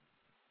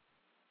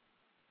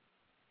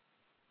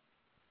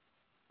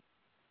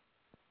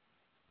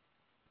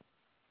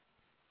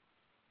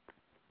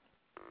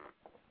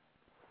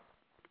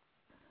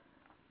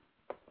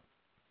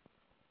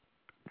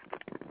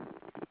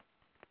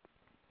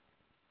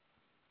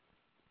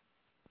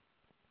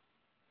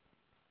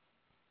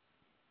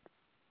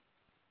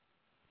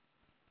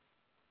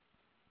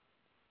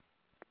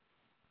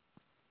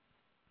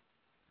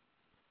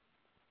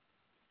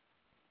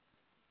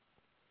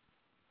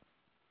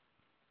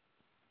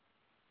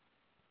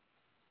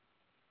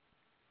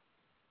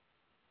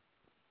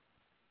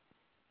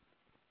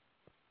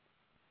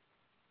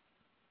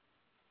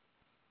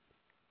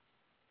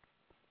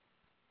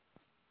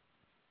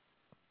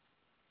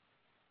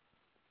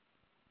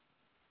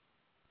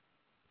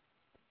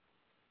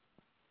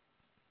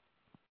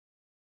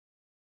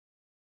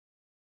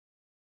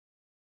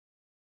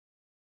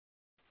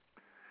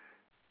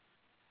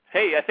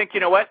Hey, I think, you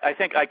know what? I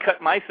think I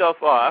cut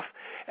myself off,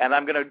 and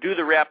I'm going to do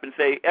the wrap and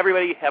say,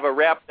 everybody have a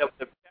wrap up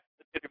the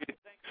interview.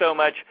 Thanks so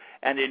much,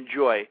 and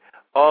enjoy.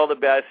 All the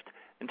best.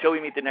 Until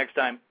we meet the next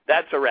time,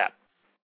 that's a wrap.